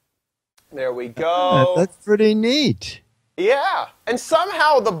 There we go. That's pretty neat. Yeah, and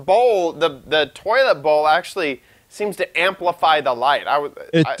somehow the bowl, the toilet bowl, actually seems to amplify the light.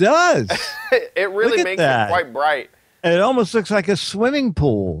 It does. It really makes it quite bright. It almost looks like a swimming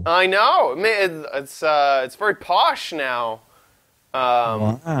pool. I know. It's very posh now.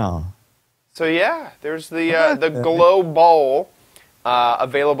 Wow. So yeah, there's the Glow Bowl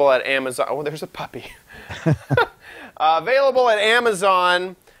available at Amazon. Oh, there's a puppy. Available at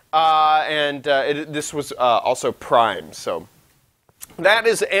Amazon, and this was also Prime. So that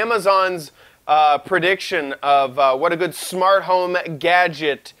is Amazon's prediction of what a good smart home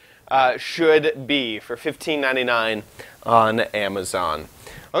gadget should be for $15.99 on Amazon.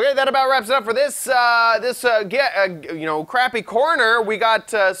 Okay, that about wraps it up for this crappy corner. We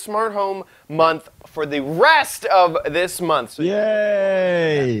got Smart Home Month for the rest of this month. So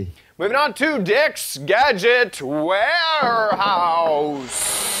yay! Moving on to Dick's Gadget Warehouse.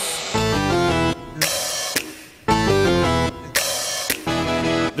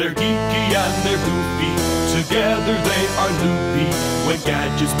 They're geeky and they're goofy. Together they are loopy. When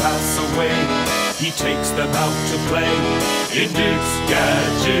gadgets pass away, he takes them out to play in Dick's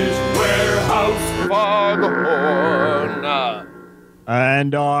Gadget Warehouse. Foghorn.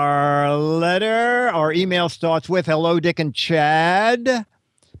 And our email starts with, hello, Dick and Chad.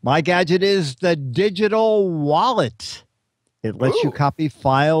 My gadget is the digital wallet. It lets you copy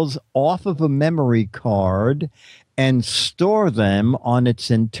files off of a memory card and store them on its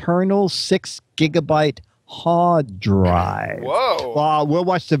internal 6-gigabyte hard drive. Whoa. We'll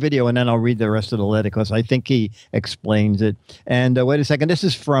watch the video and then I'll read the rest of the letter because I think he explains it. And wait a second. This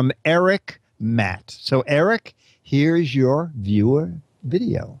is from Eric Matt. So, Eric, here's your viewer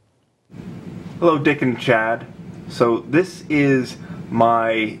video. Hello, Dick and Chad. So this is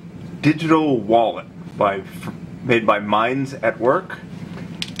my digital wallet made by Minds at Work.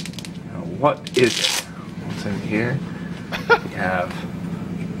 Now, what is it? What's in here? We have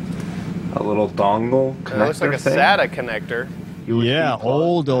a little dongle connector. It looks like a SATA connector. Yeah,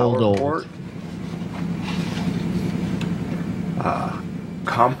 old. Port.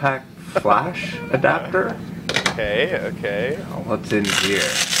 Compact flash adapter. Okay. What's in here?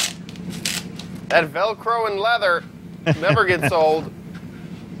 That Velcro and leather never gets old.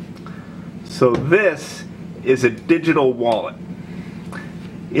 So this is a digital wallet.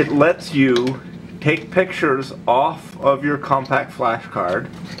 It lets you take pictures off of your compact flash card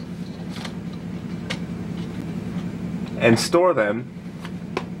and store them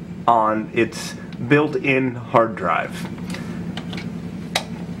on its built-in hard drive.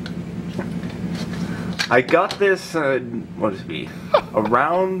 I got this, what is it be,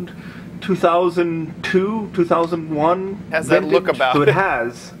 around 2002, 2001. Has that look about so it? It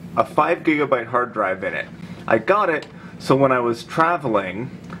has a 5 gigabyte hard drive in it. I got it so when I was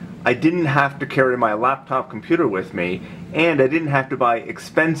traveling, I didn't have to carry my laptop computer with me, and I didn't have to buy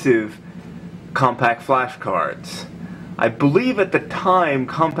expensive compact flash cards. I believe at the time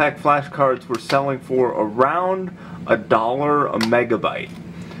compact flash cards were selling for around $1 a megabyte.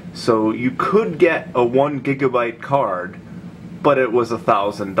 So you could get a 1 gigabyte card, but it was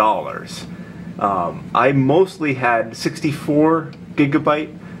 $1,000. I mostly had 64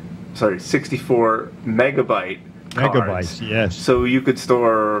 megabyte cards. Megabytes, yes. So you could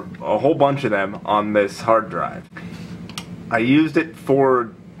store a whole bunch of them on this hard drive. I used it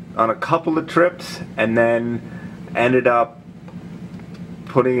on a couple of trips, and then ended up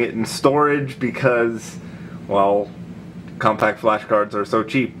putting it in storage because, well, compact flash cards are so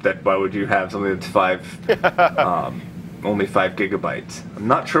cheap that why would you have something that's only 5 gigabytes. I'm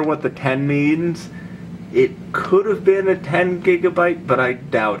not sure what the 10 means. It could have been a 10 gigabyte, but I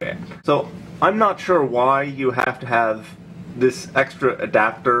doubt it. So I'm not sure why you have to have this extra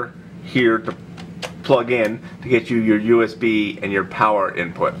adapter here to plug in to get you your USB and your power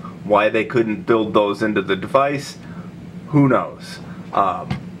input. Why they couldn't build those into the device, who knows.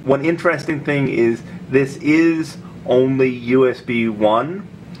 One interesting thing is this is only USB 1,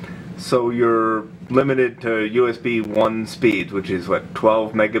 so you're limited to USB 1 speeds, which is what,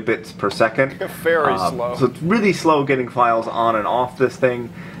 12 megabits per second? Very slow. So it's really slow getting files on and off this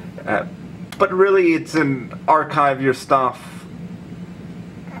thing, but really it's an archive your stuff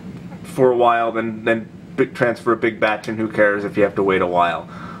for a while, then transfer a big batch, and who cares if you have to wait a while.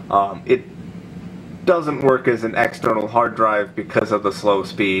 It doesn't work as an external hard drive because of the slow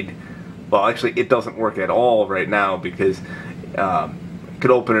speed. Well, actually, it doesn't work at all right now because you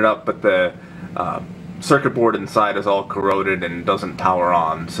could open it up, but the circuit board inside is all corroded and doesn't power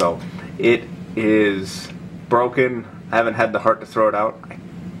on. So it is broken. I haven't had the heart to throw it out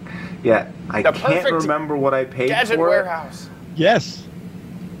yet. I can't remember what I paid Gadget for Warehouse. Yes.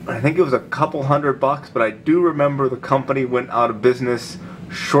 I think it was a couple $100, but I do remember the company went out of business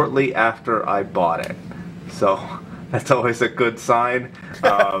shortly after I bought it. So that's always a good sign.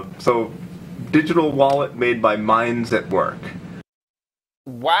 So digital wallet made by Minds at Work.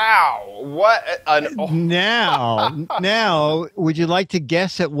 Wow, what an... Now, would you like to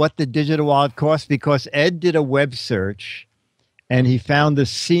guess at what the digital wallet costs? Because Ed did a web search, and he found the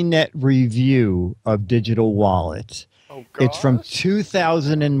CNET review of digital wallet. Oh, gosh. It's from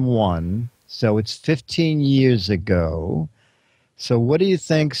 2001, so it's 15 years ago. So what do you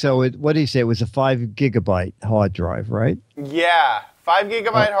think? So what do you say? It was a 5 gigabyte hard drive, right? Yeah, 5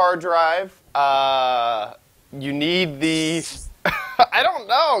 gigabyte hard drive. You need the... I don't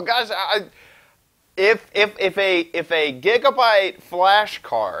know, gosh. If a gigabyte flash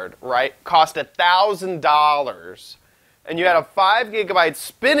card, right, cost $1,000, and you had a 5 gigabyte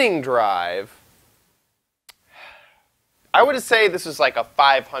spinning drive, I would say this is like a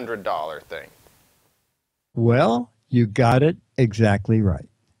 $500 thing. Well, you got it exactly right.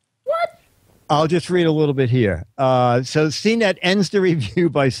 What? I'll just read a little bit here. So CNET ends the review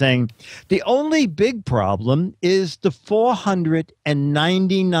by saying, the only big problem is the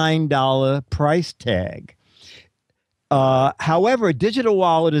 $499 price tag. However, digital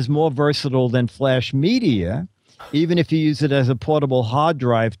wallet is more versatile than flash media, even if you use it as a portable hard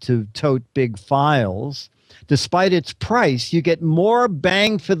drive to tote big files. Despite its price, you get more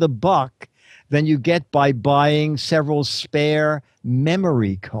bang for the buck than you get by buying several spare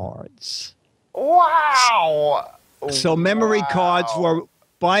memory cards. Wow. So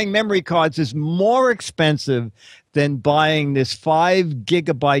buying memory cards is more expensive than buying this 5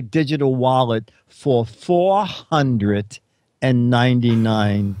 gigabyte digital wallet for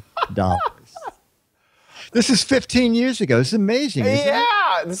 $499. This is 15 years ago. This is amazing, isn't it?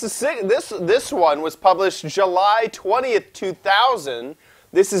 Yeah, this is sick. This one was published July 20th, 2000.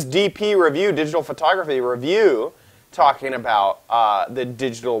 This is DP Review, Digital Photography Review, talking about the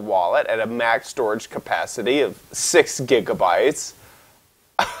digital wallet at a max storage capacity of 6 gigabytes.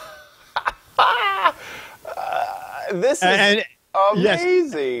 This is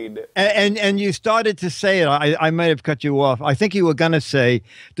amazing. Yes. And you started to say it. I might have cut you off. I think you were going to say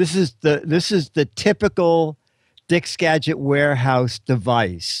this is the typical Dick's Gadget Warehouse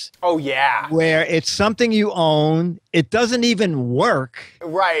device. Oh yeah. Where it's something you own. It doesn't even work.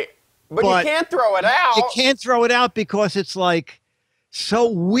 Right. But you can't throw it out. You can't throw it out because it's like so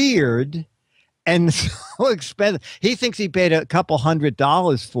weird and so expensive. He thinks he paid a couple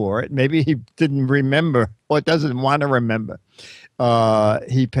 $100 for it. Maybe he didn't remember or doesn't want to remember.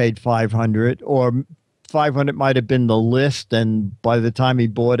 He paid 500, or 500 might have been the list, and by the time he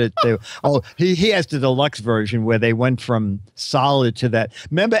bought it, he has the deluxe version where they went from solid to that.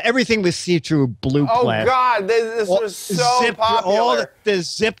 Remember, everything was see-through blue plastic. Oh God, this was so popular. All the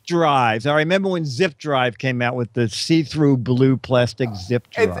zip drives. I remember when Zip Drive came out with the see-through blue plastic zip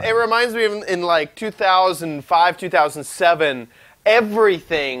drive. It reminds me of in like 2005, 2007,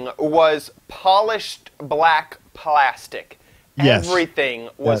 everything was polished black plastic. Yes. Everything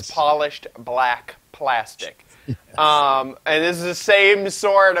was polished black plastic. And this is the same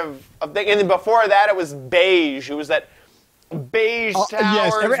sort of thing. And then before that, it was beige. It was that beige towers.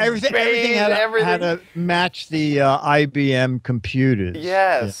 Yes, everything had to match the IBM computers.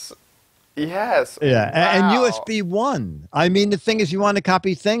 Yes. Yes. Yeah, wow. and USB 1. I mean, the thing is, you want to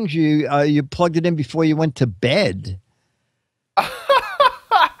copy things, you plugged it in before you went to bed.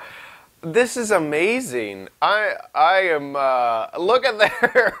 This is amazing. I am look at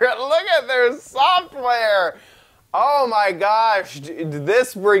their software. Oh my gosh,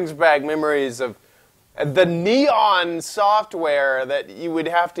 this brings back memories of the neon software that you would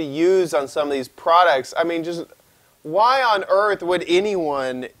have to use on some of these products. I mean, just why on earth would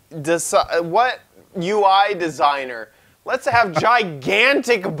anyone decide? What UI designer? Let's have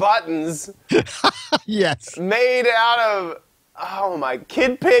gigantic buttons. Yes. Made out of, oh my,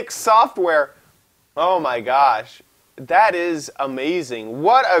 KidPix software. Oh my gosh. That is amazing.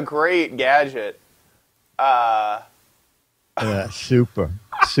 What a great gadget. Super.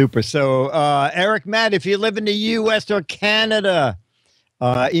 So, Eric, Matt, if you live in the U.S. or Canada,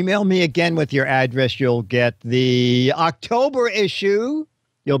 email me again with your address. You'll get the October issue.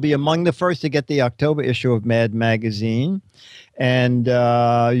 You'll be among the first to get the October issue of Mad Magazine. And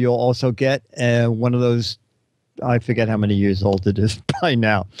you'll also get one of those, I forget how many years old it is by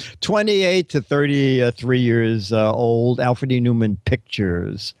now, 28 to 33 years old, Alfred E. Newman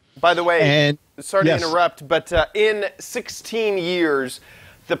Pictures. By the way, sorry yes. to interrupt, but in 16 years,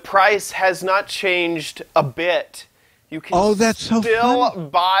 the price has not changed a bit. You can still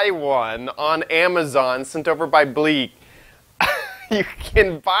buy one on Amazon, sent over by Bleak. You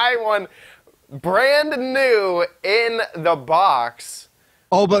can buy one brand new in the box.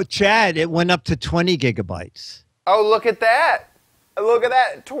 Oh, but Chad, it went up to 20 gigabytes. Oh, look at that. Look at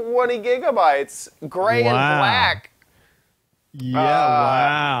that. 20 gigabytes. Gray and black. Yeah,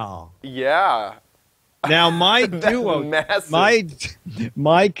 wow. Yeah. Now my Duo,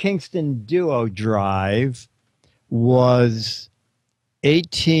 my Kingston Duo drive was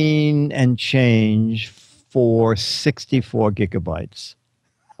 18 and change for 64 gigabytes.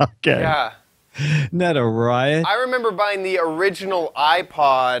 Okay. Yeah. Isn't that a riot? I remember buying the original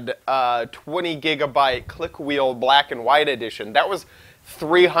iPod 20 gigabyte click wheel black and white edition. That was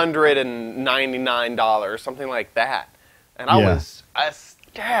 $399, something like that. And I was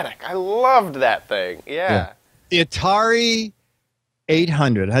ecstatic. I loved that thing. Yeah. The Atari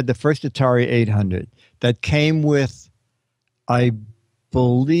 800. I had the first Atari 800 that came with, I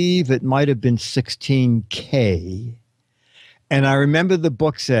believe it might have been 16K. And I remember the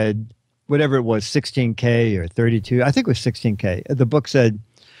book said, whatever it was, 16K or 32. I think it was 16K. The book said,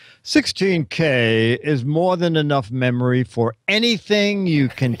 16K is more than enough memory for anything you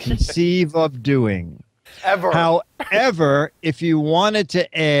can conceive of doing. Ever. However, if you wanted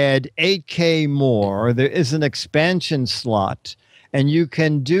to add 8K more, there is an expansion slot, and you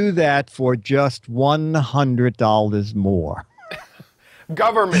can do that for just $100 more.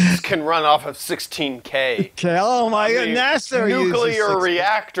 Governments can run off of 16K. Oh my God, NASA nuclear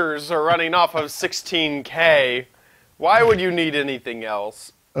reactors are running off of 16K. Why would you need anything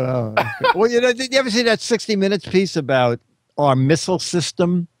else? Well, did you ever see that 60 Minutes piece about our missile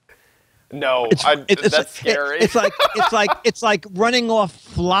system? No, that's scary. It's like running off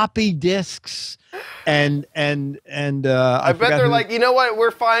floppy disks, and I bet they're like, you know what?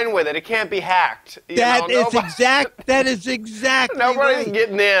 We're fine with it. It can't be hacked. That is exactly. Nobody's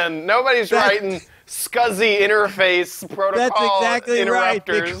getting in. Nobody's writing SCSI interface protocol. That's exactly right.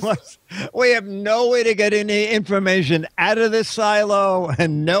 Because we have no way to get any information out of this silo,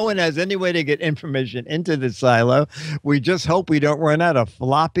 and no one has any way to get information into the silo. We just hope we don't run out of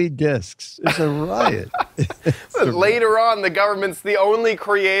floppy disks. It's a riot. Later on, the government's the only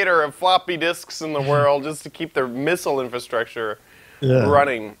creator of floppy disks in the world just to keep their missile infrastructure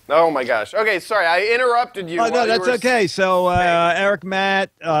running. Oh my gosh. Okay, sorry, I interrupted you. Oh, no, that's okay. So, Eric,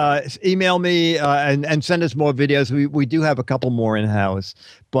 Matt, email me and send us more videos. We do have a couple more in-house,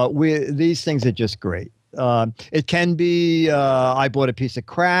 but these things are just great. It can be, I bought a piece of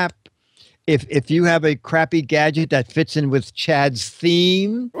crap. If you have a crappy gadget that fits in with Chad's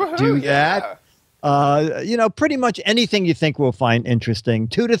theme, do that. Pretty much anything you think we'll find interesting.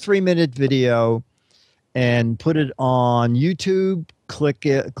 2 to 3 minute video, and put it on YouTube. Click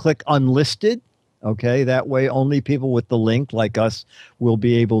unlisted. Okay, that way only people with the link like us will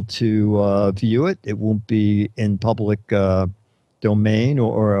be able to view it. It won't be in public domain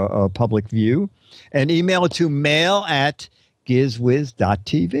or a public view. And email it to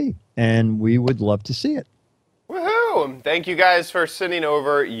mail@gizwiz.tv, and we would love to see it. Woohoo! Thank you guys for sending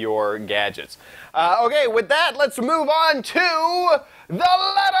over your gadgets. Okay, with that, let's move on to the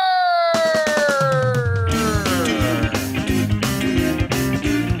letter!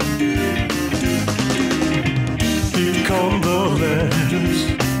 Here come the letters,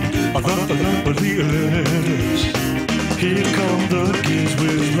 the letters. Here come the Giz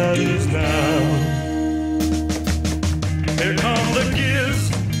Wiz letters now. Here come the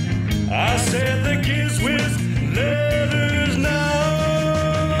Giz. I said the Giz Wiz letters now.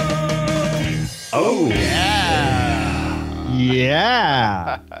 Oh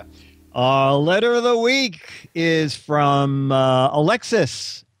yeah! Our letter of the week is from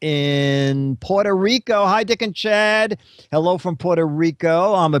Alexis in Puerto Rico. Hi, Dick and Chad. Hello from Puerto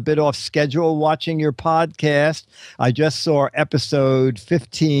Rico. I'm a bit off schedule watching your podcast. I just saw episode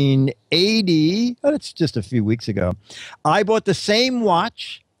 1580. Oh, that's just a few weeks ago. I bought the same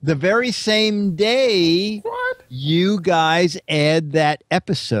watch the very same day you guys aired that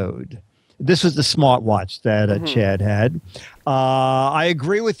episode. This was the smartwatch that Chad had. I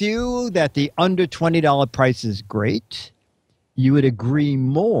agree with you that the under $20 price is great. You would agree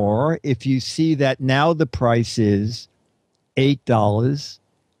more if you see that now the price is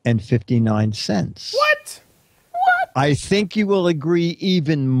 $8.59. What? I think you will agree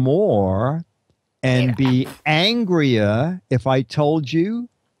even more and be angrier if I told you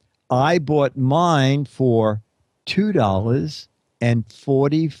I bought mine for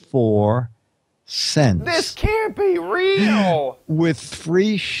 $2.44. This can't be real. With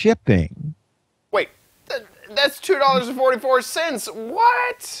free shipping. Wait, that's $2.44.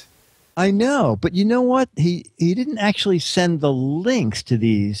 What? I know, but you know what? He didn't actually send the links to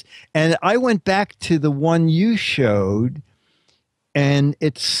these. And I went back to the one you showed, and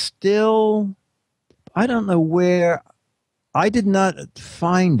it's still, I don't know where, I did not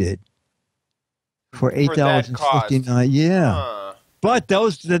find it for $8.59. Yeah. But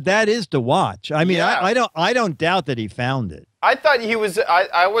that is the watch. I mean, I don't doubt that he found it. I thought he was.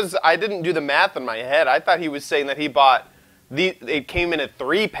 I didn't do the math in my head. I thought he was saying that he bought it came in a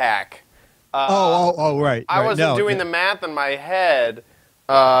 3-pack. Right. I wasn't doing the math in my head.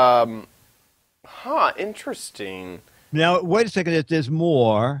 Interesting. Now wait a second. There's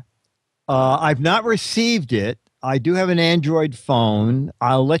more. I've not received it. I do have an Android phone.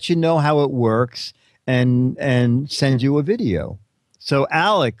 I'll let you know how it works and send you a video. So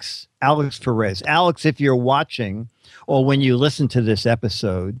Alex Perez, Alex, if you're watching or when you listen to this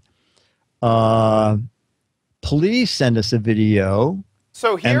episode, please send us a video.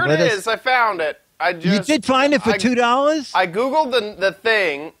 So here it is. I found it. You did find it for $2? I Googled the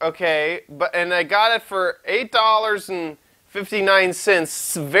thing, okay, and I got it for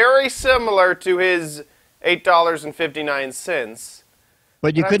 $8.59, very similar to his $8.59.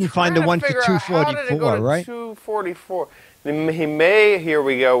 But you couldn't find the one for $2.44, right? $2.44. He may. Here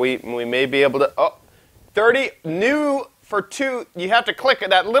we go. We may be able to. 30 new for $2. You have to click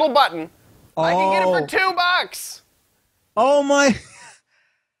that little button. I can get it for $2. Oh my!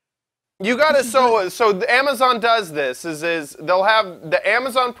 You got to so Amazon does this is they'll have the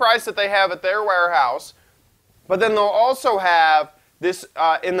Amazon price that they have at their warehouse, but then they'll also have this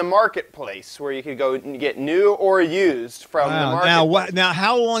in the marketplace where you could go and get new or used from the marketplace. Now,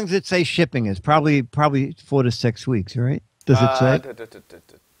 how long does it say shipping is? Probably 4 to 6 weeks, right? Does it say?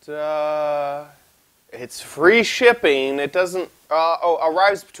 It's free shipping. It doesn't.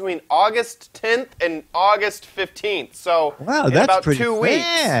 Arrives between August 10th and August 15th. So wow, in that's about pretty 2 weeks.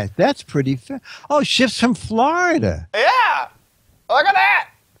 Yeah, that's pretty fair. Oh, ships from Florida. Yeah, look at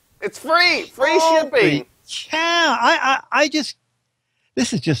that. It's free shipping. Yeah, I just.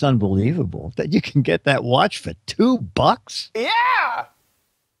 This is just unbelievable that you can get that watch for $2. Yeah.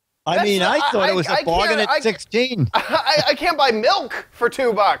 I mean, I thought it was a bargain at 16. I can't buy milk for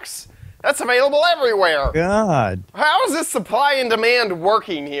 $2. That's available everywhere. God. How is this supply and demand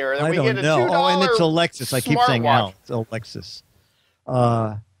working here? That I don't know. Oh, and it's Alexis. I keep saying Al. It's Alexis.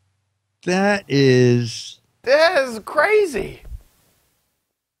 That is crazy.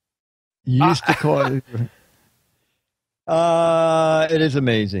 You used to call it. It is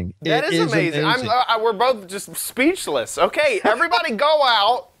amazing. That is amazing. We're both just speechless. Okay, everybody go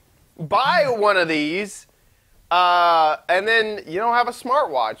out. buy one of these, and then you don't have a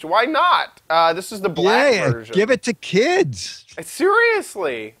smartwatch. Why not? This is the black version. Give it to kids.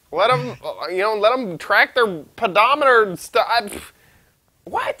 Seriously, let them, let them track their pedometer and stuff.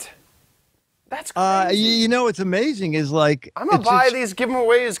 What? That's crazy. You know what's amazing is like I'm gonna buy these, give them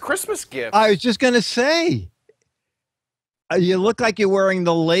away as Christmas gifts. I was just gonna say, you look like you're wearing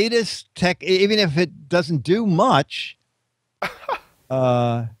the latest tech, even if it doesn't do much.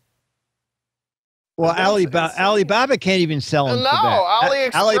 Well, Alibaba can't even sell them. No,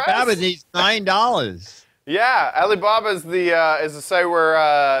 AliExpress. Alibaba needs $9. Yeah, Alibaba is the site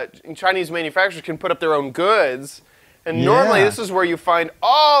where Chinese manufacturers can put up their own goods, and normally this is where you find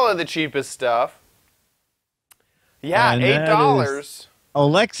all of the cheapest stuff. Yeah, and $8.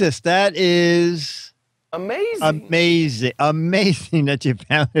 Alexis, that is amazing. Amazing that you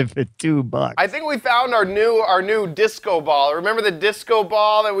found it for $2. I think we found our new disco ball. Remember the disco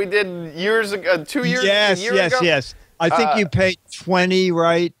ball that we did years ago, 2 years ago? Yes. I think you paid 20,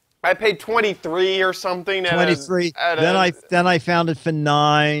 right? I paid 23 or something. 23. Then I found it for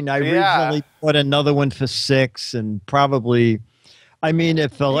 9. I originally bought another one for 6, and probably, I mean,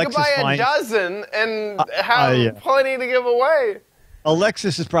 if Alexis you could buy a dozen and have plenty to give away.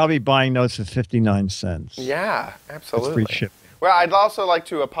 Alexis is probably buying those for 59 cents. Yeah, absolutely. That's free shipping. Well, I'd also like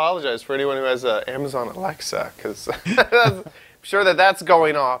to apologize for anyone who has an Amazon Alexa, because I'm sure that's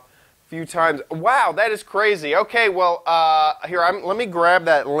going off a few times. Wow, that is crazy. Okay, well, here, let me grab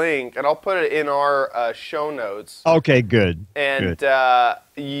that link, and I'll put it in our show notes. Okay, good. And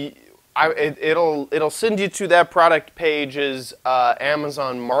it'll send you to that product page's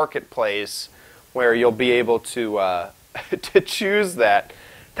Amazon Marketplace, where you'll be able to to choose that.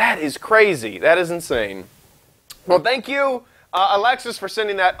 That is crazy. That is insane. Well, thank you, Alexis, for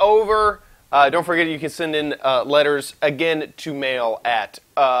sending that over. Don't forget you can send in letters again to mail at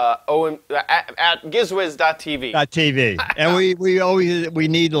gizwiz.tv. .tv. And we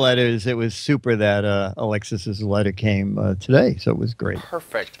need letters. It was super that Alexis's letter came today, so it was great.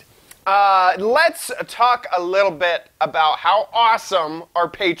 Perfect. Let's talk a little bit about how awesome our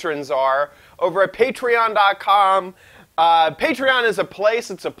patrons are over at patreon.com. Patreon is a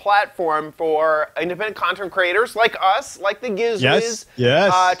place, it's a platform for independent content creators like us, like the Giz Wiz,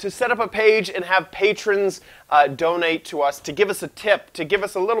 to set up a page and have patrons donate to us, to give us a tip, to give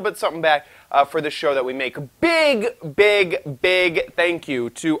us a little bit something back for the show that we make. Big thank you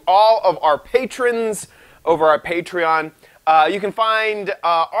to all of our patrons over our Patreon. You can find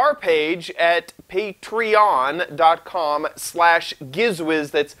our page at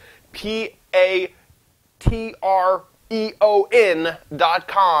patreon.com/GizWiz. That's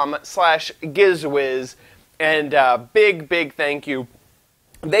patreon.com/GizWiz. And big thank you.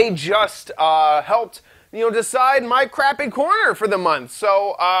 They just helped decide my crappy corner for the month.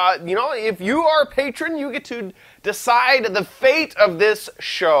 So if you are a patron, you get to decide the fate of this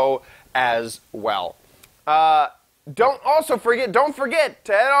show as well. Don't forget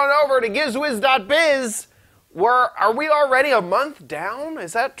to head on over to gizwiz.biz. Are we already a month down?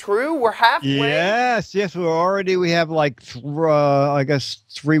 Is that true? We're halfway? Yes, we have like, I guess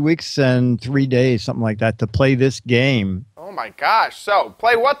 3 weeks and 3 days, something like that, to play this game. Oh my gosh. So,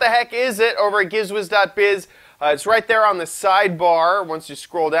 play What the Heck Is It over at gizwiz.biz. It's right there on the sidebar once you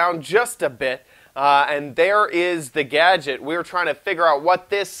scroll down just a bit. And there is the gadget. We're trying to figure out what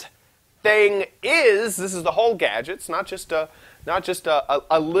this thing is. This is the whole gadget. It's not just a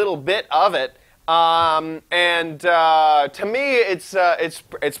little bit of it. To me, it's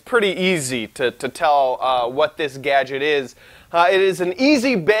pretty easy to tell what this gadget is. It is an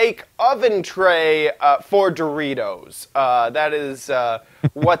easy bake oven tray for Doritos. That is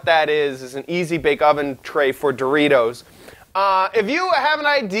what that is an easy bake oven tray for Doritos. If you have an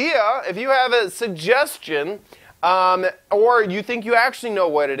idea, if you have a suggestion, or you think you actually know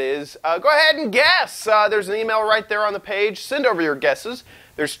what it is, go ahead and guess. There's an email right there on the page. Send over your guesses.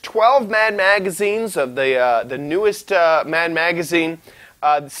 There's 12 Mad magazines of the newest Mad magazine,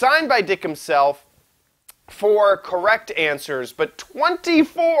 signed by Dick himself, for correct answers, but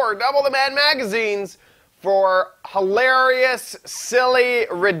 24, double the Mad magazines, for hilarious, silly,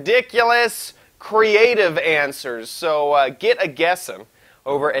 ridiculous, creative answers. So get a guessing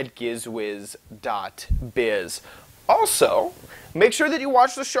over at gizwiz.biz. Also, make sure that you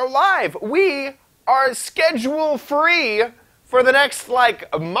watch the show live. We are schedule free for the next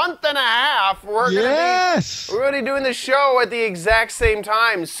a month and a half. We're gonna be doing the show at the exact same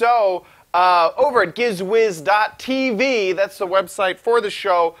time. So over at gizwiz.tv, that's the website for the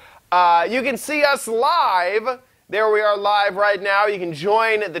show, you can see us live. There we are live right now. You can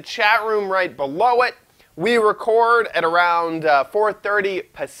join the chat room right below it. We record at around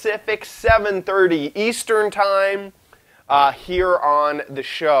 4:30 Pacific, 7:30 Eastern Time here on the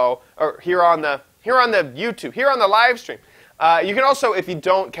show, or here on the YouTube, here on the live stream. You can also, if you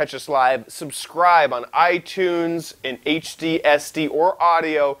don't catch us live, subscribe on iTunes in HD, SD, or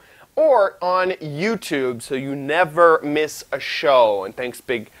audio, or on YouTube, so you never miss a show. And thanks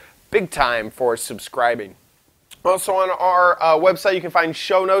big time for subscribing. Also on our website, you can find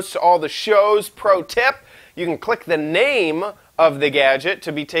show notes to all the shows. Pro tip, you can click the name of the gadget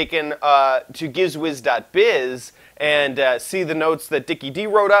to be taken to gizwiz.biz and see the notes that Dickie D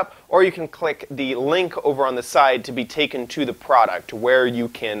wrote up, or you can click the link over on the side to be taken to the product where you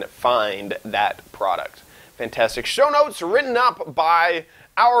can find that product. Fantastic show notes written up by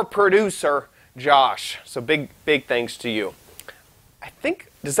our producer, Josh. So big thanks to you. I think,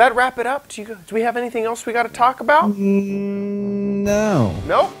 does that wrap it up? Do we have anything else we got to talk about? No.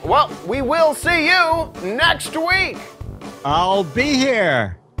 Nope. Well, we will see you next week. I'll be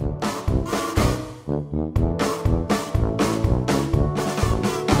here.